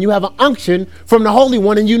knowing, you have an unction from the Holy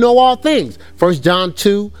One, and you know all things. 1 John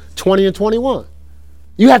 2:20 and 21.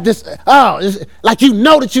 You have this, it's like you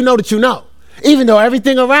know that you know that you know. Even though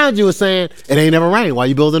everything around you is saying, it ain't never rained while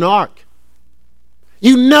you're building the ark.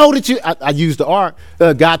 You know that I used the ark.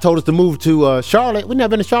 God told us to move to Charlotte. We've never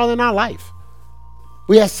been to Charlotte in our life.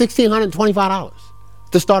 We had $1,625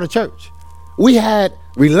 to start a church. We had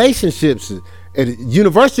relationships,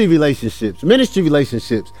 university relationships, ministry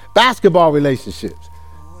relationships, basketball relationships,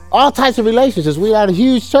 all types of relationships. We had a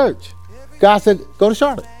huge church. God said, go to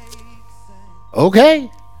Charlotte. Okay.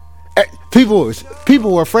 People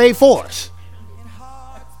were afraid for us.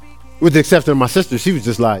 With the exception of my sister, she was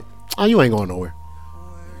just like, oh, you ain't going nowhere.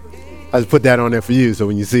 I just put that on there for you, so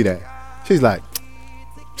when you see that, she's like,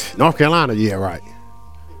 North Carolina, yeah, right.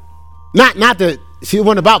 Not that she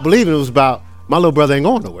wasn't about believing, it was about my little brother ain't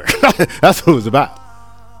going nowhere. That's what it was about.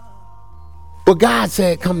 But God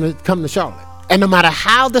said, come to Charlotte. And no matter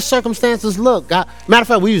how the circumstances look, God, matter of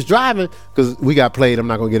fact, we was driving, because we got played, I'm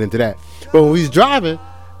not going to get into that. But when we was driving,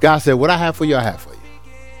 God said, what I have for you, I have for you.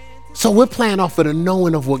 So we're playing off of the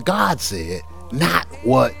knowing of what God said, not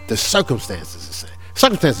what the circumstances are saying.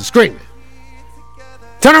 Circumstances screaming.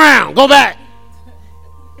 Turn around, go back.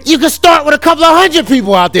 You can start with a couple of 100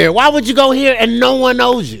 people out there. Why would you go here and no one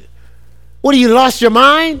knows you? What, you lost your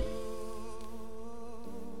mind?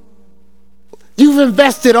 You've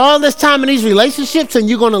invested all this time in these relationships and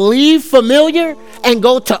you're going to leave familiar and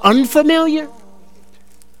go to unfamiliar?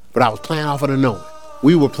 But I was playing off of the knowing.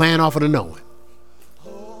 We were playing off of the knowing.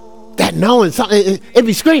 That knowing, it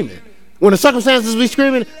be screaming. When the circumstances be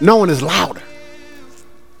screaming, knowing is louder.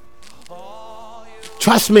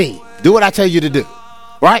 Trust me. Do what I tell you to do.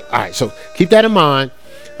 Right? All right, so keep that in mind.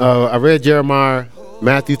 I read Jeremiah,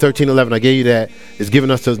 Matthew 13:11. I gave you that. It's giving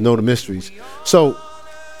us to know the mysteries. So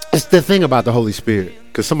it's the thing about the Holy Spirit,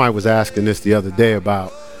 because somebody was asking this the other day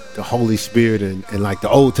about the Holy Spirit and like the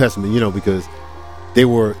Old Testament, because they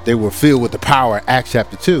were filled with the power of Acts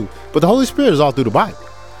chapter 2. But the Holy Spirit is all through the Bible.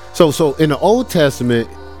 So in the Old Testament,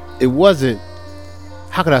 it wasn't,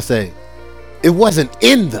 how could I say, it wasn't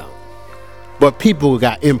in them, but people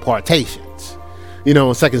got impartations. In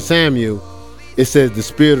 2 Samuel, it says the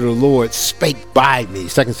Spirit of the Lord spake by me,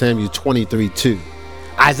 2 Samuel 23:2.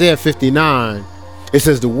 Isaiah 59, it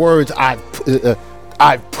says the words I've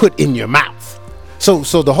put in your mouth.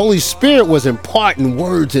 So the Holy Spirit was imparting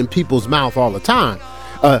words in people's mouth all the time.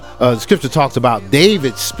 Scripture talks about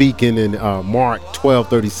David speaking in Mark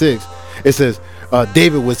 12:36. It says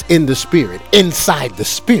David was in the Spirit, inside the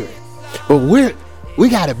Spirit. But we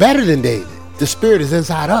got it better than David. The Spirit is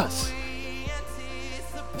inside us.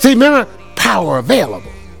 See, remember, power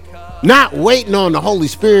available. Not waiting on the Holy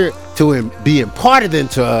Spirit to be imparted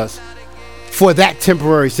into us for that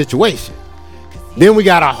temporary situation. Then we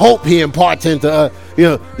gotta hope he imparts into us.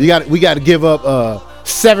 We got to give up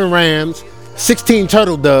 7 rams, 16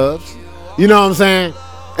 turtle doves. You know what I'm saying?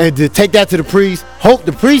 And to take that to the priest. Hope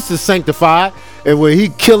the priest is sanctified, and when he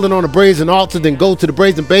killed it on the brazen altar, then go to the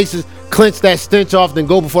brazen bases, cleanse that stench off, then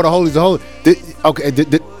go before the holies of holies.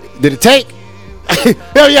 Did it take? You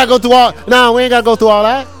gotta go through all. No, we ain't gotta go through all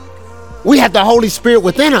that. We have the Holy Spirit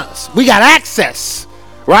within us. We got access,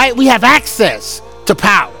 right? We have access to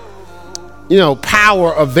power.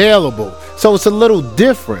 Power available. So it's a little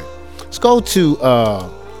different. Let's go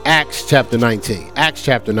to Acts chapter 19. Acts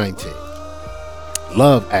chapter 19.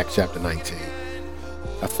 Love Acts chapter 19.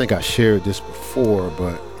 I think I shared this before,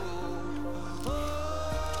 but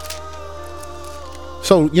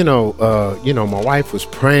so my wife was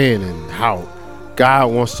praying and how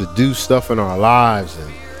God wants to do stuff in our lives,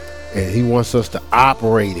 and he wants us to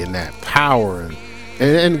operate in that power,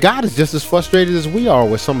 and God is just as frustrated as we are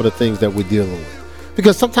with some of the things that we're dealing with,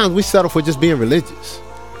 because sometimes we settle for just being religious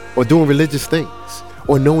or doing religious things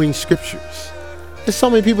or knowing scriptures. There's so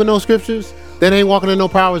many people know scriptures that ain't walking in no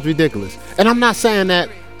power. Is ridiculous. And I'm not saying that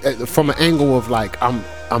from an angle of like I'm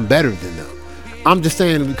better than them. I'm just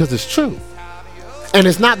saying because it's true. And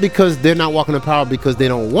it's not because they're not walking in power because they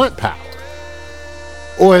don't want power.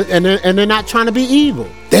 And they're not trying to be evil.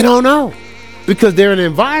 They don't know. Because they're in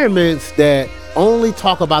environments that only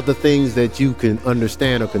talk about the things that you can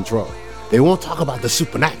understand or control. They won't talk about the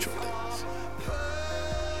supernatural things.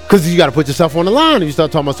 Because you got to put yourself on the line and you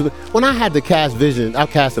start talking about When I had to cast vision, I've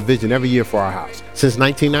cast a vision every year for our house since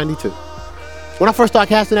 1992. When I first started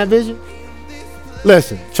casting that vision,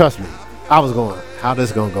 listen, trust me, I was going, how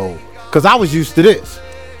this going to go? Because I was used to this.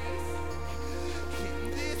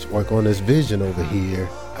 Let's work on this vision over here.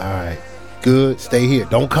 All right, good, stay here.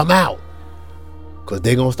 Don't come out. Because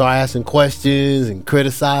they're going to start asking questions and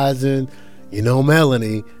criticizing.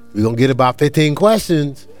 Melanie, we're going to get about 15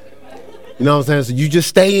 questions. You know what I'm saying? So you just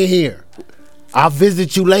stay in here. I'll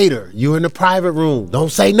visit you later. You're in the private room.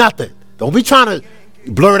 Don't say nothing. Don't be trying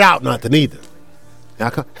to blurt out nothing either. And I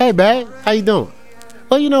come, hey, babe, how you doing?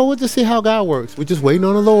 Well, we'll just see how God works. We're just waiting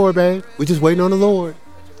on the Lord, babe. We're just waiting on the Lord.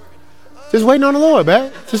 Just waiting on the Lord,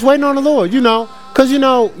 babe. Just waiting on the Lord, Because, you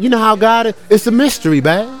know how God is. It's a mystery,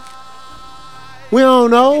 babe. We don't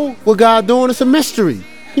know what God doing. It's a mystery.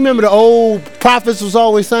 You remember the old prophets was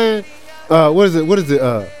always saying, what is it? What's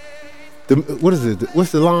the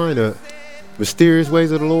line? The mysterious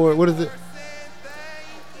ways of the Lord. What is it?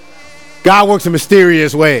 God works in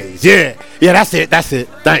mysterious ways. Yeah, that's it.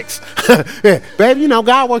 Thanks. Yeah, baby,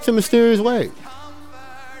 God works in mysterious ways.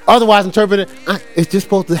 Otherwise interpreted, it's just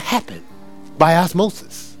supposed to happen by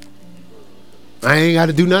osmosis. I ain't got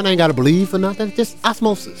to do nothing. I ain't got to believe for nothing. It's just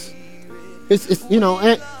osmosis. It's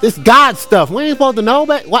and it's God stuff. We ain't supposed to know,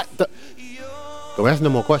 but what? Don't ask no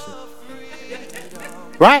more questions.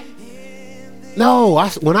 Right? No,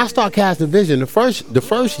 when I start casting vision, the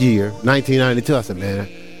first year, 1992, I said, man,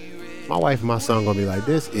 my wife and my son gonna be like,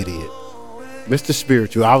 this idiot, Mr.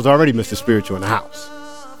 Spiritual. I was already Mr. Spiritual in the house.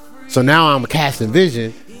 So now I'm casting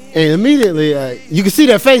vision, and immediately you can see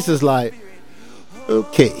their faces like,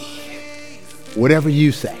 okay, whatever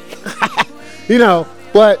you say.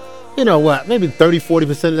 But you know what, maybe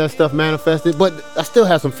 30-40% of that stuff manifested, but I still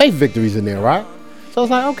have some faith victories in there, right? So it's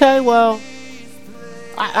like, okay, well,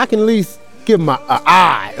 I can at least give them an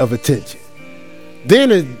eye of attention.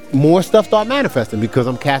 Then more stuff start manifesting because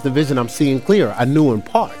I'm casting vision, I'm seeing clearer. I knew in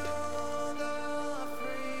part.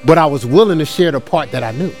 But I was willing to share the part that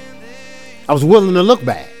I knew. I was willing to look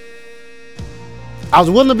bad. I was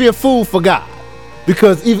willing to be a fool for God.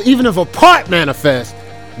 Because even if a part manifests,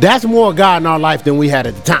 that's more God in our life than we had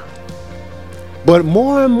at the time. But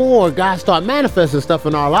more and more, God started manifesting stuff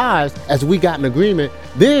in our lives as we got in agreement.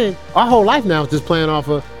 Then our whole life now is just playing off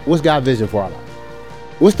of what's God's vision for our life?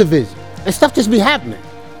 What's the vision? And stuff just be happening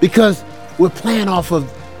because we're playing off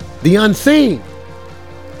of the unseen,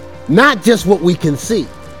 not just what we can see.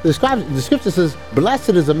 The scripture says, blessed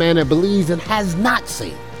is a man that believes and has not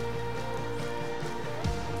seen.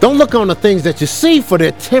 Don't look on the things that you see, for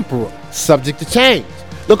they're temporal, subject to change.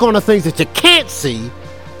 Look on the things that you can't see,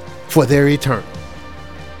 for they're eternal.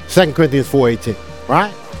 2 Corinthians 4:18,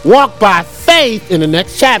 right? Walk by faith in the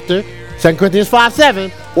next chapter, 2 Corinthians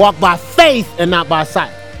 5:7, walk by faith and not by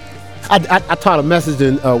sight. I taught a message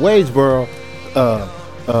in Wadesboro,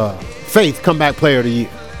 faith, comeback player of the year.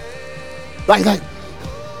 Like,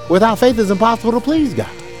 without faith it's impossible to please God.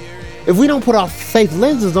 If we don't put our faith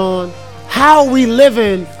lenses on, how are we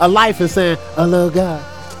living a life and saying, I love God?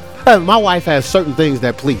 My wife has certain things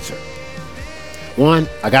that please her. One,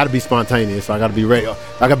 I got to be spontaneous. So I got to be ready. I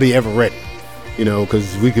got to be ever ready, you know,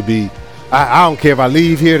 because we could be, I don't care if I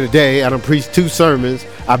leave here today. I done preached 2 sermons.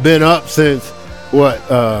 I've been up since,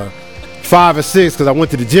 5 or 6, because I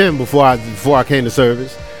went to the gym before I came to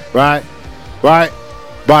service, right? By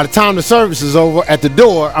the time the service is over, at the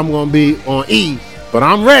door, I'm going to be on E, but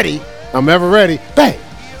I'm ready. I'm ever ready. Babe,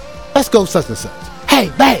 let's go such and such. Hey,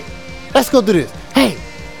 babe, let's go do this. Hey,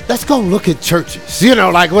 let's go look at churches. You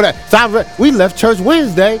know, like whatever. So we left church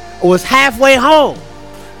Wednesday, was halfway home.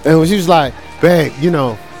 And she was like, babe, you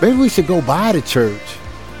know, maybe we should go by the church.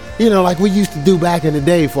 You know, like we used to do back in the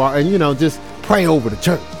day and, you know, just pray over the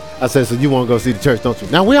church. I said, so you want to go see the church, don't you?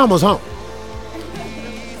 Now, we almost home.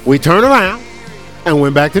 We turned around and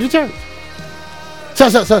went back to the church.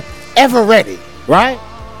 So ever ready, right?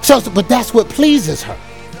 So, but that's what pleases her,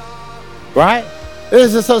 right?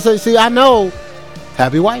 So see, I know,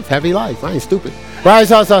 happy wife, happy life. I ain't stupid, right?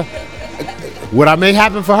 So what I make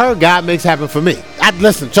happen for her, God makes happen for me.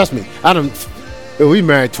 Listen, trust me. We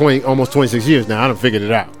married almost 26 years now. I done figured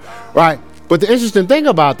it out, right? But the interesting thing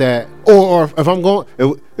about that, or if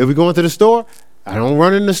we going to the store, I don't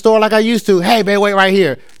run in the store like I used to. Hey, babe, wait right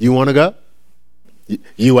here. You want to go?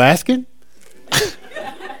 You asking?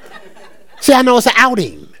 See, I know it's an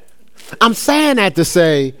outing. I'm saying that to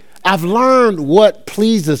say I've learned what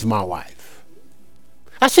pleases my wife.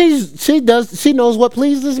 She knows what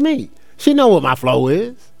pleases me. She knows what my flow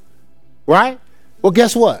is, right? Well,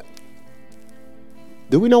 guess what?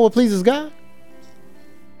 Do we know what pleases God?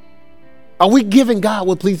 Are we giving God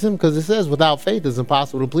what pleases him? Because it says without faith it's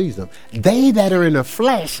impossible to please him. They that are in the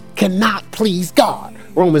flesh cannot please God.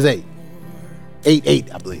 Romans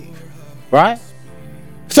 8:8, I believe. Right?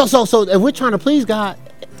 So if we're trying to please God,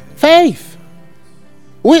 faith.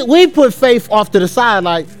 We put faith off to the side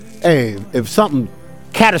like, hey, if something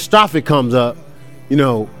catastrophic comes up, you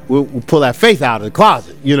know, we'll pull that faith out of the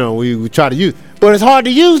closet. You know, we try to use. But it's hard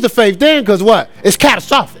to use the faith then because what? It's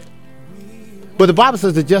catastrophic. But the Bible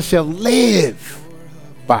says the just shall live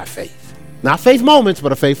by faith. Not faith moments,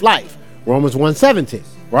 but a faith life. Romans 1:17,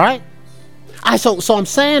 right? So I'm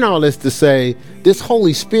saying all this to say this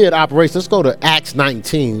Holy Spirit operation. Let's go to Acts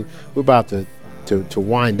 19. We're about to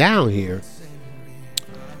wind down here.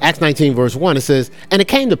 Acts 19 verse 1, it says, and it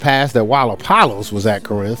came to pass that while Apollos was at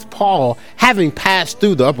Corinth, Paul, having passed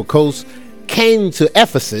through the upper coast, came to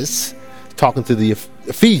Ephesus, talking to the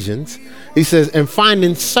Ephesians. He says, and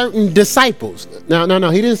finding certain disciples. No,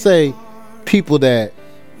 he didn't say people that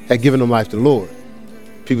had given them life to the Lord.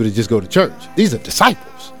 People that just go to church. These are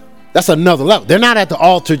disciples. That's another level. They're not at the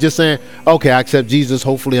altar just saying, okay, I accept Jesus,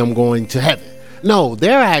 hopefully I'm going to heaven. No,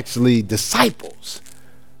 they're actually disciples.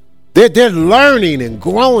 They're learning and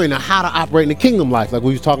growing on how to operate in the kingdom life, like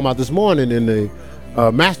we was talking about this morning in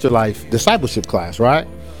the Master Life discipleship class, right?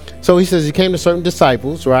 So he says he came to certain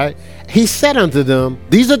disciples, right? He said unto them,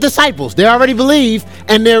 these are disciples. They already believe,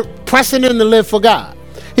 and they're pressing in to live for God.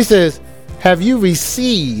 He says, have you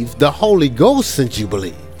received the Holy Ghost since you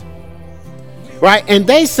believe? Right? And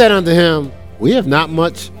they said unto him, we have not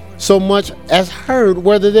so much as heard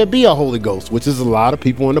whether there be a Holy Ghost, which is a lot of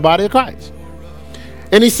people in the body of Christ.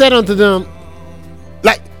 And he said unto them,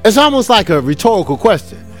 like, it's almost like a rhetorical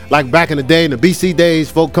question. Like back in the day, in the BC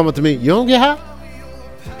days, folk come up to me, you don't get high?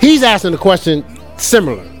 He's asking the question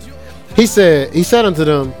similar. He said unto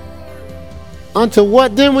them, unto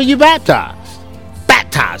what then were you baptized?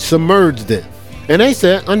 Baptized, submerged in. And they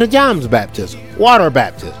said, unto John's baptism, water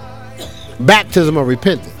baptism, baptism of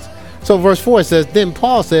repentance. So verse 4 says, then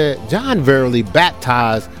Paul said, John verily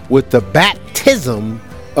baptized with the baptism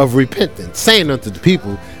of repentance, saying unto the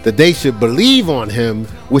people that they should believe on him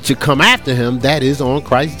which should come after him, that is, on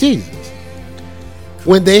Christ Jesus.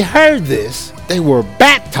 When they heard this, they were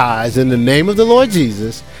baptized in the name of the Lord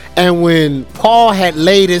Jesus. And when Paul had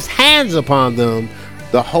laid his hands upon them,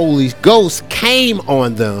 the Holy Ghost came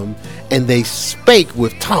on them, and they spake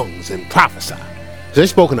with tongues and prophesied. So they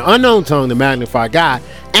spoke in an unknown tongue to magnify God,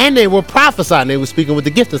 and they were prophesying. They were speaking with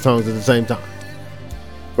the gift of tongues at the same time.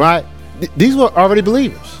 Right? These were already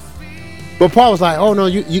believers. But Paul was like, oh no,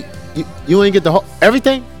 you ain't get the whole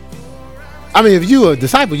everything? I mean, if you're a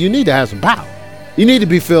disciple, you need to have some power. You need to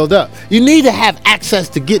be filled up. You need to have access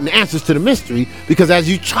to getting answers to the mystery, because as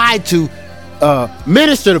you try to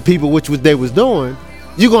minister to people, which what they was doing,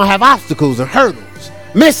 you're going to have obstacles and hurdles,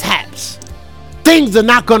 mishaps. Things are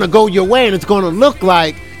not going to go your way, and it's going to look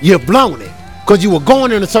like you've blown it because you were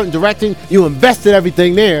going in a certain direction, you invested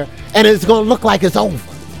everything there, and it's going to look like it's over.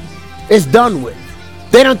 It's done with.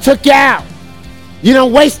 They done took you out. You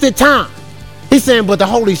done wasted time. He's saying, but the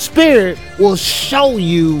Holy Spirit will show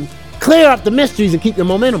you, clear up the mysteries and keep the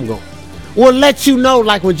momentum going. Will let you know,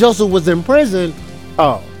 like when Joseph was in prison,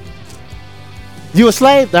 oh, you a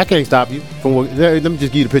slave? I can't stop you. Let me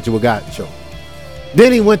just give you the picture of what God showed.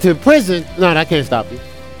 Then he went to prison. No, that can't stop you.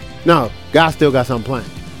 No, God still got something planned.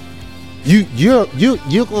 You're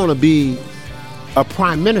going to be a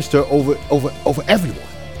prime minister over everyone.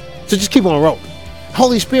 So just keep on rolling.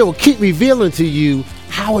 Holy Spirit will keep revealing to you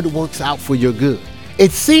how it works out for your good.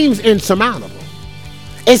 It seems insurmountable.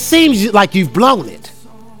 It seems like you've blown it.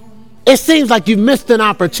 It seems like you've missed an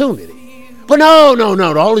opportunity. But no.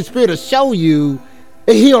 The Holy Spirit will show you,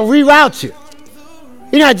 and he'll reroute you.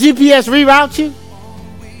 You know how GPS reroutes you?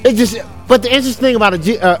 But the interesting thing about a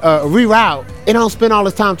reroute, it don't spend all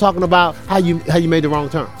this time talking about how you made the wrong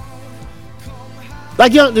turn.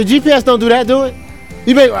 Like the GPS don't do that, do it?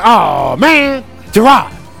 You make, oh man,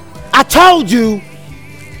 Gerard, I told you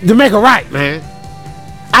to make a right, man.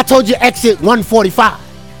 I told you exit 145.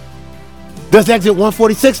 Does exit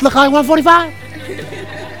 146 look like 145?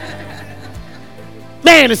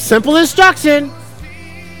 Man, it's simple instruction.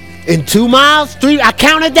 In 2 miles, 3, I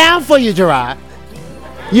counted down for you, Gerard.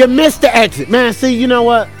 You missed the exit. Man, see, you know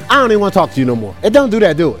what? I don't even want to talk to you no more. It don't do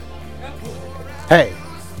that, do it? Hey,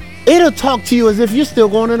 it'll talk to you as if you're still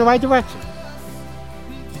going in the right direction.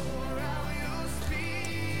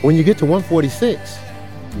 When you get to 146,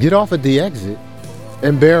 get off at the exit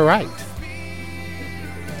and bear right.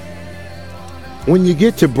 When you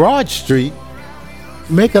get to Broad Street,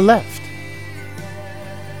 make a left.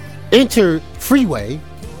 Enter Freeway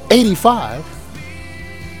 85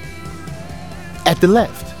 at the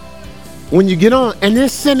left. When you get on, and they're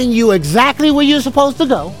sending you exactly where you're supposed to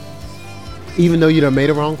go, even though you done made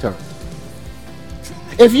a wrong turn.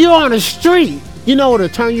 If you're on a street, you know to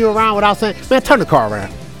turn you around without saying, man, turn the car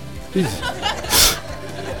around. Jesus.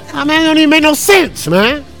 I mean, it don't even make no sense,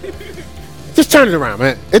 man. Just turn it around,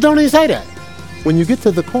 man. It don't even say that. When you get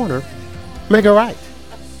to the corner, make a right.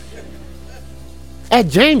 At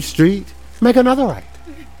James Street, make another right.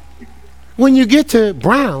 When you get to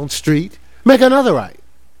Brown Street, make another right.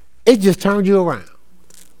 It just turns you around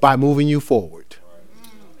by moving you forward.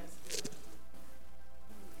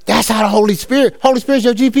 That's how the Holy Spirit's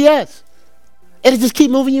your GPS. It'll just keep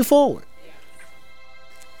moving you forward.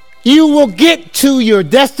 You will get to your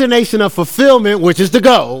destination of fulfillment, which is the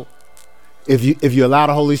goal, if you allow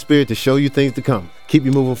the Holy Spirit to show you things to come, keep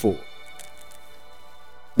you moving forward.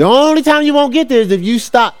 The only time you won't get there is if you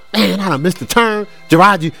stop. Man, I done missed the turn.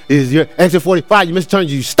 Gerard, is your exit 45. You missed the turn.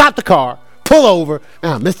 You stop the car, pull over.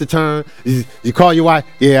 Man, I missed the turn. You call your wife.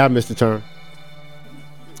 Yeah, I missed the turn.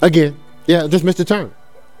 Again, yeah, just missed the turn.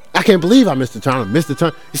 I can't believe I missed the turn. I missed the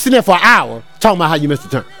turn. You're sitting there for an hour talking about how you missed the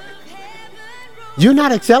turn. You're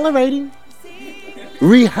not accelerating,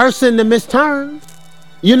 rehearsing the missed turn.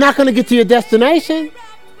 You're not going to get to your destination,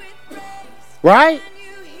 right?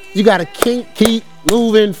 You got to keep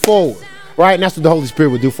moving forward, right? And that's what the Holy Spirit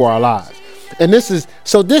will do for our lives. And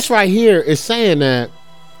this right here is saying that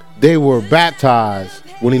they were baptized.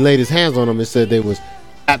 When he laid his hands on them, it said they was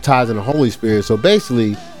baptized in the Holy Spirit. So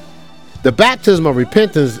basically, the baptism of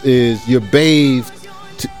repentance is you're bathed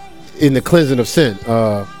in the cleansing of sin.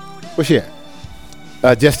 Where's she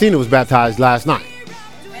at? Justina was baptized last night,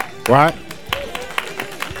 right?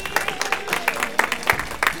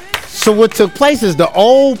 So what took place is the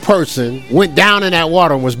old person went down in that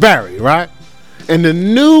water and was buried, right? And the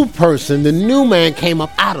new person, the new man came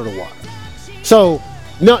up out of the water. So,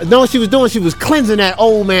 no, what she was doing, she was cleansing that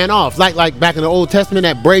old man off. Like back in the Old Testament,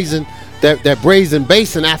 that brazen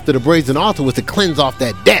basin after the brazen altar was to cleanse off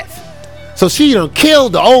that death. So she done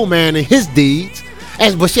killed the old man and his deeds,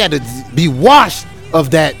 but she had to be washed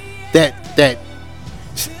of that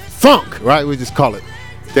funk, right? We just call it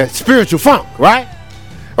that spiritual funk, right?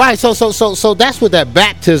 Right. So that's what that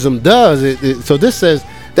baptism does. So this says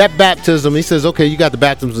that baptism. He says, okay, you got the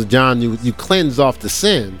baptisms of John. You cleanse off the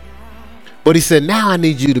sin. But he said, now I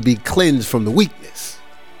need you to be cleansed from the weakness.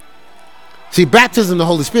 See, baptism of the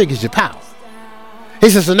Holy Spirit gives you power. He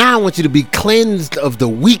says, so now I want you to be cleansed of the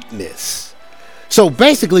weakness. So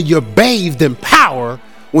basically, you're bathed in power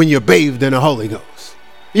when you're bathed in the Holy Ghost.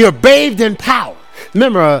 You're bathed in power.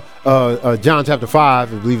 Remember John chapter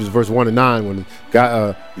 5, I believe it's verse 1 and 9, when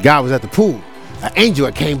the guy was at the pool. An angel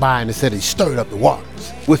had came by and it said he stirred up the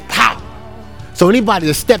waters with power. So anybody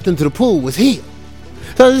that stepped into the pool was healed.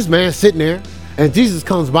 So this man sitting there, and Jesus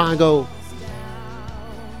comes by and goes,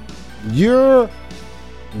 you're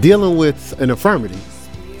dealing with an infirmity,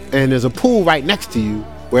 and there's a pool right next to you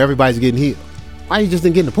where everybody's getting healed. Why you just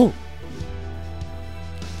didn't get in the pool?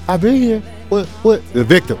 I've been here. What? The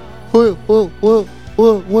victim. What?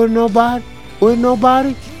 Nobody?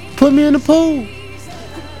 Put me in the pool.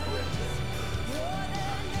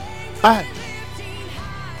 I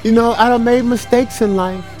done made mistakes in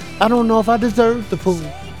life. I don't know if I deserve the pool.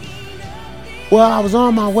 Well, I was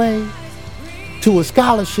on my way to a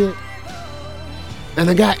scholarship and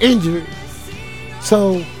I got injured.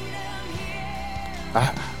 So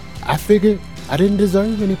I figured I didn't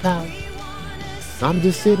deserve any power. I'm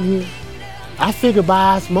just sitting here. I figured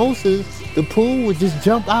by osmosis, the pool would just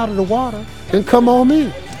jump out of the water and come on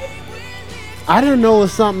me. I didn't know it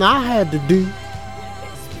was something I had to do.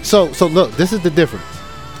 So look, this is the difference.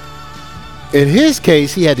 In his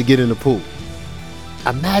case, he had to get in the pool.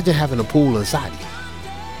 Imagine having a pool inside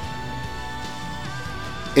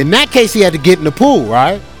you. In that case, he had to get in the pool,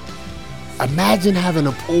 right? Imagine having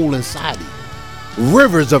a pool inside you.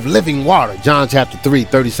 Rivers of living water, John chapter 3,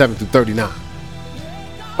 37 through 39.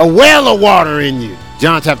 A well of water in you,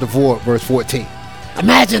 John chapter 4, verse 14.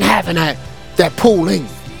 Imagine having that pool in you,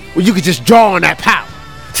 where you could just draw on that power.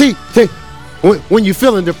 See, when you're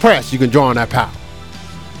feeling depressed, you can draw on that power.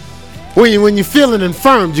 When you're feeling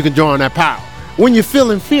infirmed, you can draw on that power. When you're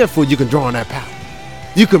feeling fearful, you can draw on that power.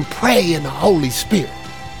 You can pray in the Holy Spirit.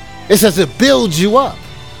 It says it builds you up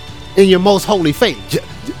in your most holy faith.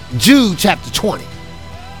 Jude chapter 20. It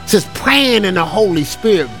says praying in the Holy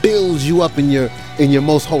Spirit builds you up in your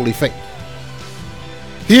most holy faith.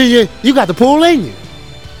 You got the pool in you.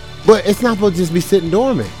 But it's not supposed to just be sitting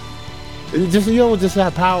dormant. You don't just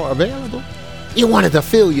have power available. You want it to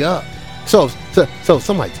fill you up. So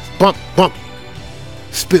somebody just bump,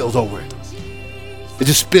 spills over it. It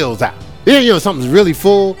just spills out. Yeah, something's really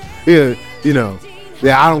full. I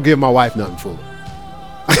don't give my wife nothing full.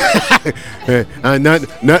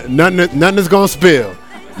 Nothing is gonna spill.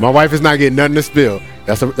 My wife is not getting nothing to spill.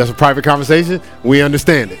 That's a private conversation. We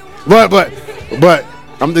understand it. But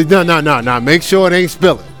I'm no. Make sure it ain't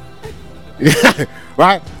spilling.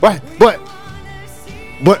 Right.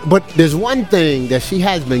 But there's one thing that she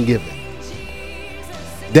has been given.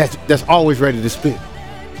 That's always ready to spill.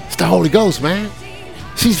 It's the Holy Ghost, man.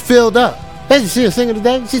 She's filled up. Did you see her singing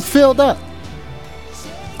today? She's filled up.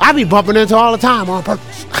 I be bumping into her all the time on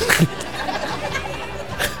purpose.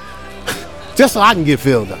 Just so I can get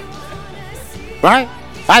filled up. Right?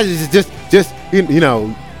 I just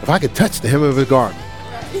if I could touch the hem of his garment.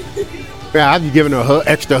 Yeah, I'd be giving her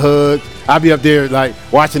extra hugs. I'd be up there like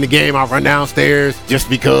watching the game. I'll run downstairs just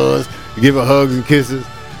because, give her hugs and kisses.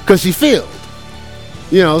 Because she filled.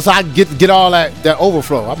 So I get all that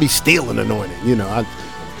overflow. I'll be stealing anointing,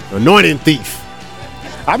 anointing thief.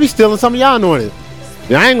 I'll be stealing some of y'all anointing.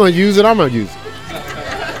 I ain't gonna use it, I'm gonna use it.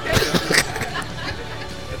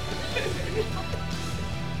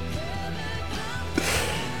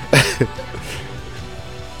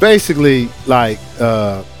 Basically, like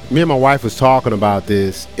me and my wife was talking about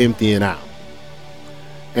this emptying out.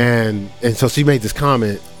 And so she made this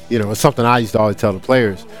comment, it's something I used to always tell the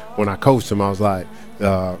players when I coached them. I was like,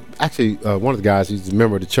 one of the guys, he's a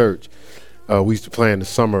member of the church. We used to play in the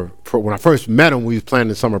summer. When I first met him, we was playing in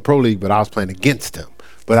the summer pro league, but I was playing against him.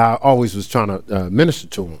 But I always was trying to minister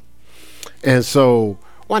to him. And so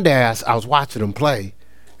one day I was watching him play,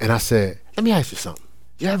 and I said, let me ask you something.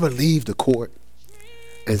 You ever leave the court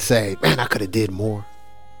and say, man, I could have did more?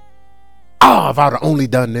 Oh, if I would have only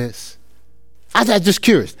done this. I was just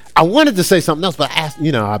curious. I wanted to say something else, but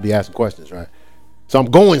I'll be asking questions, right? So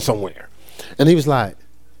I'm going somewhere. And he was like,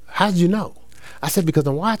 how did you know? I said, because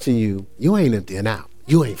I'm watching you. You ain't emptying out.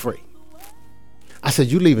 You ain't free. I said,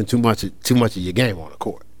 you leaving too much of your game on the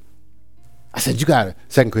court. I said, you got to,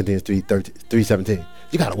 2 Corinthians 3:17,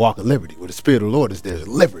 you got to walk in liberty. Where the Spirit of the Lord is, there's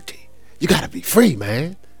liberty. You got to be free,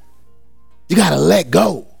 man. You got to let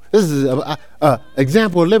go. This is an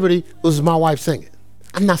example of liberty. This is my wife singing.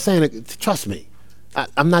 I'm not saying it, trust me.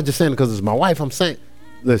 I'm not just saying it because it's my wife. I'm saying,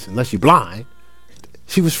 listen, unless you're blind,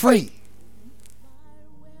 she was free.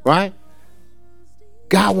 Right?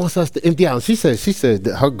 God wants us to empty out. And she said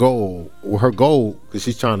that her goal, because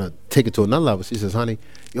she's trying to take it to another level. She says, honey,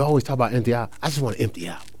 you always talk about empty out. I just want to empty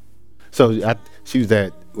out. So she was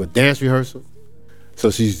at dance rehearsal. So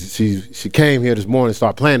she came here this morning and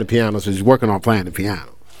started playing the piano. So she's working on playing the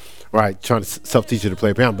piano, right? Trying to self-teach her to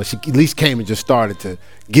play piano. But she at least came and just started to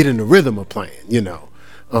get in the rhythm of playing,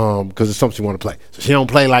 because it's something she want to play. So she don't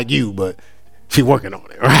play like you, but she working on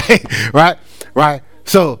it, right? right?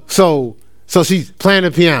 So she's playing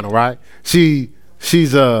the piano, right? She's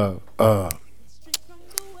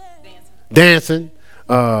dancing.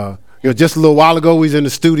 Just a little while ago, we was in the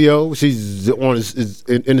studio. She's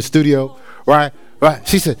in the studio, right? Right.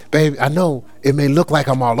 She said, "Baby, I know it may look like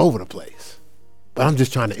I'm all over the place, but I'm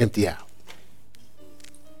just trying to empty out."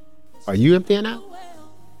 Are you emptying out?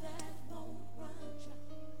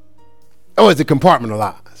 Or is it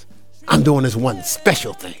compartmentalized? I'm doing this one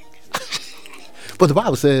special thing. But the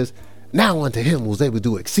Bible says, now unto him who is able to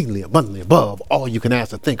do exceedingly abundantly above all you can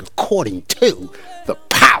ask or think, according to the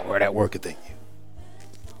power that worketh in you.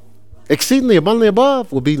 Exceedingly abundantly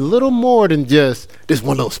above will be little more than just this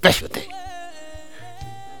one little special thing.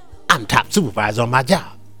 I'm top supervisor on my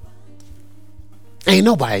job. Ain't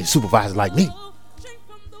nobody supervisor like me.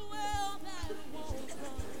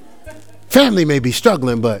 Family may be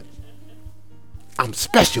struggling, but I'm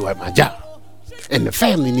special at my job. And the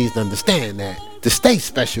family needs to understand that to stay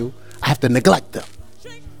special, I have to neglect them.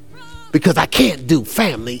 Because I can't do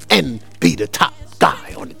family and be the top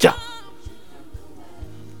guy on the job.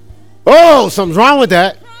 Oh, something's wrong with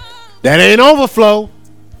that. That ain't overflow.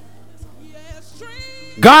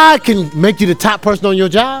 God can make you the top person on your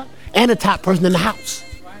job and the top person in the house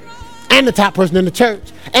and the top person in the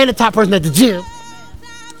church and the top person at the gym.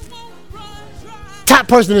 Top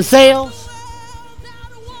person in sales.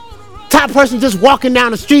 Top person just walking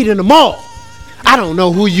down the street in the mall. I don't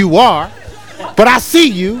know who you are, but I see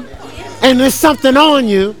you and there's something on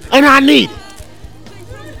you and I need it.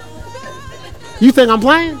 You think I'm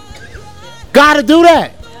playing? Gotta do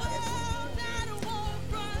that.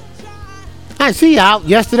 I see you out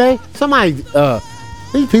yesterday. Somebody,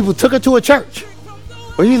 these people took her to a church.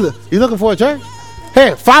 Well, you looking for a church?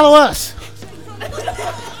 Hey, follow us.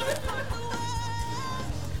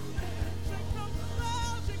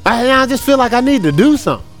 I just feel like I need to do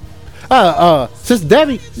something. Sister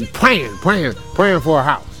Debbie, praying for a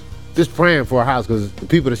house. Just praying for a house because the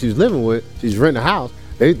people that she was living with, she's renting a house.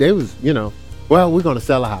 They was, well, we're gonna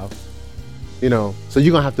sell a house. So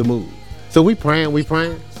you're gonna have to move. So we praying.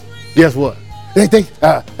 Guess what? They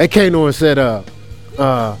came to her and said,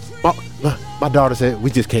 my daughter said, we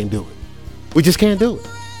just can't do it. We just can't do it.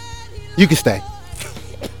 You can stay.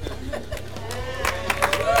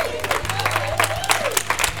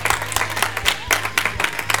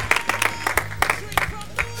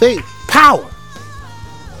 See, power.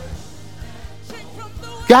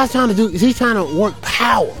 God's he's trying to work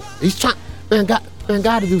power. He's trying, God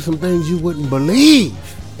to do some things you wouldn't believe.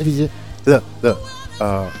 If he just, look,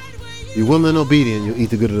 you're willing and obedient, you'll eat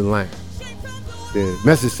the good of the land. The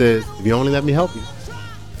message says, if you only let me help you,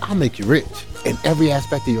 I'll make you rich in every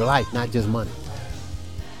aspect of your life, not just money.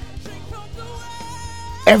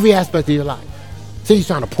 Every aspect of your life. See, he's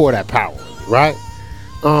trying to pour that power, right?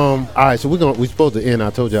 All right, so we're supposed to end. I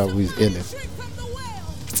told y'all we was ending.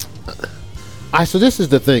 All right, so this is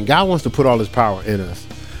the thing. God wants to put all his power in us.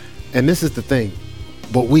 And this is the thing.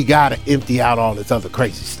 But we got to empty out all this other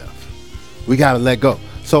crazy stuff. We got to let go.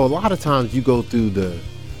 So a lot of times you go through the,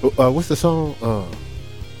 what's the song?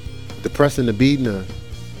 The pressing, the beating.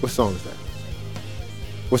 What song is that?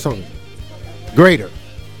 What song is it? Greater.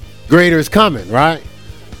 Greater is coming, right?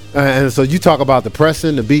 And so you talk about the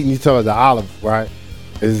pressing, the beating. You talk about the olive, right?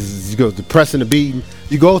 You go the pressing, the beating.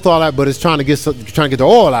 You go with all that, but it's trying to get the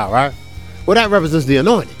oil out, right? Well, that represents the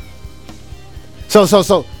anointing. So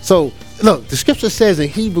look, the scripture says in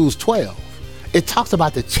Hebrews 12, it talks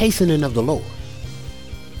about the chastening of the Lord.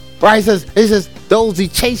 Right? It says those he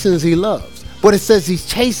chastens, he loves. But it says he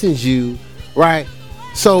chastens you, right?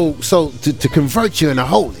 So to convert you into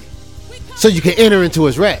holy, so you can enter into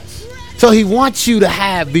his rest. So he wants you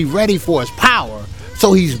to be ready for his power.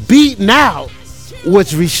 So he's beating out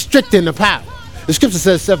what's restricting the power. The scripture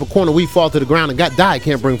says, "Except a corn of wheat fall to the ground and got die, it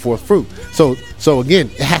can't bring forth fruit." So again,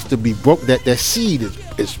 it has to be broke. That seed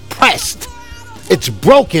is pressed, it's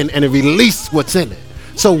broken, and it releases what's in it.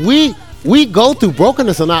 So we go through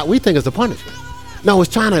brokenness or not, we think it's a punishment. No,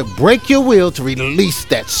 it's trying to break your will to release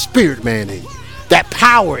that spirit man in you, that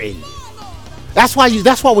power in you. That's why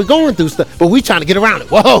we're going through stuff, but we trying to get around it.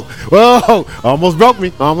 Whoa, almost broke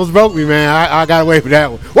me, man. I got away with that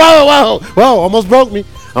one. Whoa, almost broke me.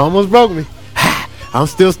 I'm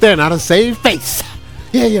still standing. I done saved face.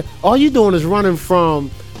 Yeah. All you doing is running from,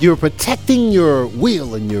 you're protecting your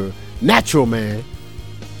will and your natural man,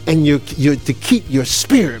 and you're to keep your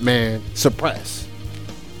spirit man suppressed.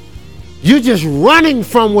 You're just running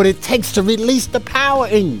from what it takes to release the power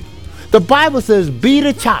in you. The Bible says, "Beat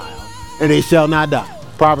a child, and they shall not die."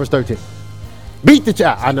 Proverbs 13. Beat the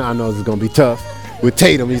child. I know this is gonna be tough with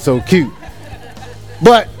Tatum. He's so cute.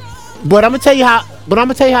 But I'm gonna tell you how.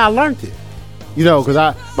 I learned it. You know,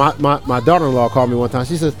 because my daughter-in-law called me one time.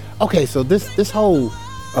 She says, "Okay, so this whole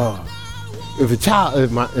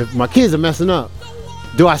if my kids are messing up,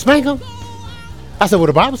 do I spank them?" I said, "Well,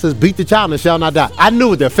 the Bible says, beat the child and it shall not die." I knew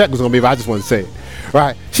what the effect was gonna be, but I just wanted to say it.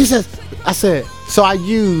 Right? I said, so I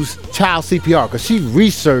use child CPR because she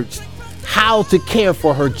researched how to care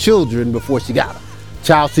for her children before she got them.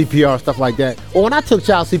 Child CPR, stuff like that. Well, when I took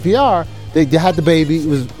child CPR, they had the baby.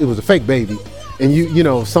 It was a fake baby, and you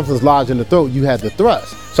know, if something's lodged in the throat, you had to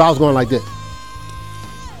thrust. So I was going like this,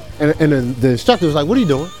 and then the instructor was like, "What are you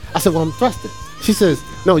doing?" I said, "Well, I'm thrusting." She says,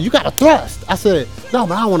 "No, you got to thrust." I said, "No,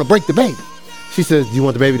 but I don't want to break the baby." She says, "Do you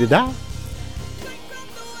want the baby to die?"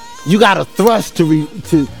 You got to thrust to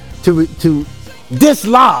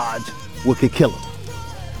dislodge what could kill him.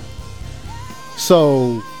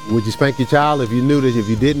 So, would you spank your child if you knew that if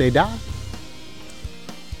you didn't, they die?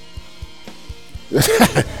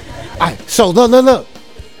 So look.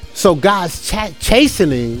 So God's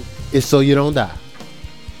chastening is so you don't die.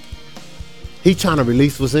 He's trying to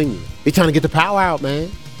release what's in you. He's trying to get the power out, man.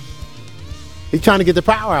 He's trying to get the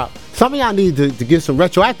power out. Some of y'all need to give some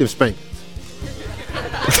retroactive spankings.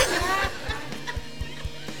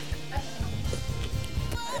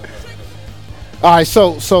 All right,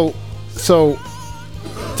 so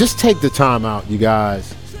just take the time out, you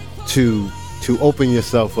guys, to open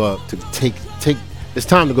yourself up, to take. It's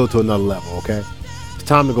time to go to another level, okay? It's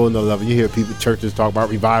time to go to another level. You hear people, churches talk about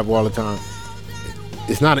revival all the time.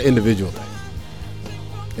 It's not an individual thing.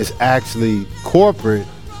 It's actually corporate,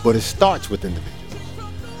 but it starts with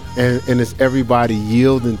individuals. And it's everybody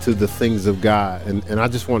yielding to the things of God. And I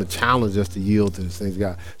just want to challenge us to yield to the things of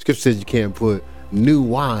God. Scripture says you can't put new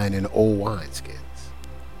wine in old wineskins.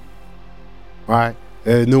 Right?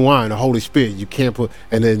 New wine, the Holy Spirit, you can't put,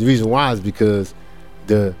 and the reason why is because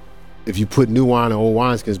if you put new wine in old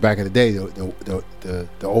wineskins back in the day, the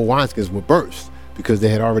old wineskins would burst because they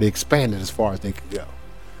had already expanded as far as they could go.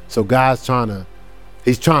 So God's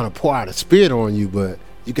He's trying to pour out a spirit on you, but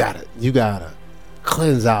you gotta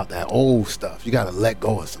cleanse out that old stuff. You gotta let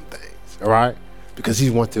go of some things, all right? Because He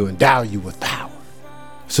wants to endow you with power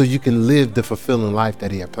so you can live the fulfilling life that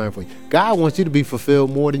He had planned for you. God wants you to be fulfilled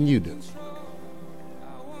more than you do.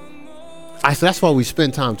 So that's why we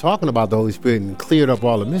spend time talking about the Holy Spirit and cleared up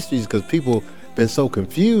all the mysteries, because people been so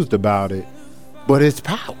confused about it, but it's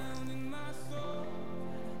power.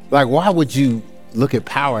 Like, why would you look at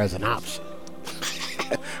power as an option?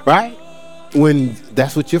 Right? When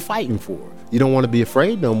that's what you're fighting for. You don't want to be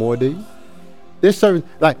afraid no more, do you? There's certain,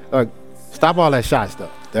 like stop all that shy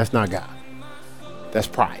stuff. That's not God. That's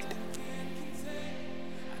pride.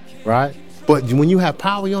 Right? But when you have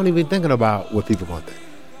power, you don't even thinking about what people going to think.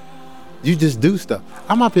 You just do stuff.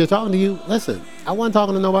 I'm up here talking to you. Listen, I wasn't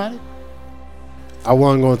talking to nobody. I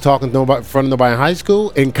wasn't going to talk in front of nobody in high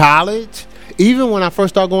school, in college. Even when I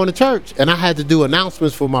first started going to church and I had to do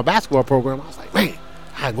announcements for my basketball program, I was like, man,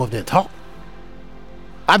 I had to go up there and talk.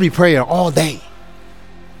 I'd be praying all day.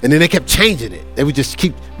 And then they kept changing it. They would just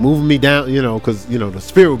keep moving me down, because, the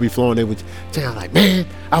Spirit would be flowing. They would say, I'm like, man,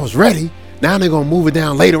 I was ready. Now they're going to move it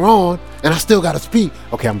down later on, and I still got to speak.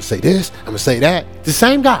 Okay, I'm going to say this. I'm going to say that. The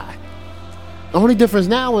same guy. The only difference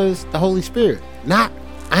now is the Holy Spirit. I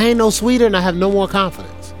ain't no sweeter and I have no more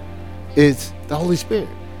confidence. It's the Holy Spirit.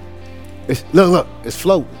 Look, it's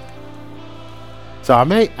floating. So I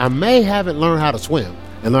may haven't learned how to swim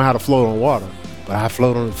and learn how to float on water, but I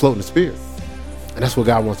float in the Spirit. And that's what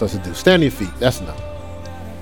God wants us to do. Stand on your feet. That's enough.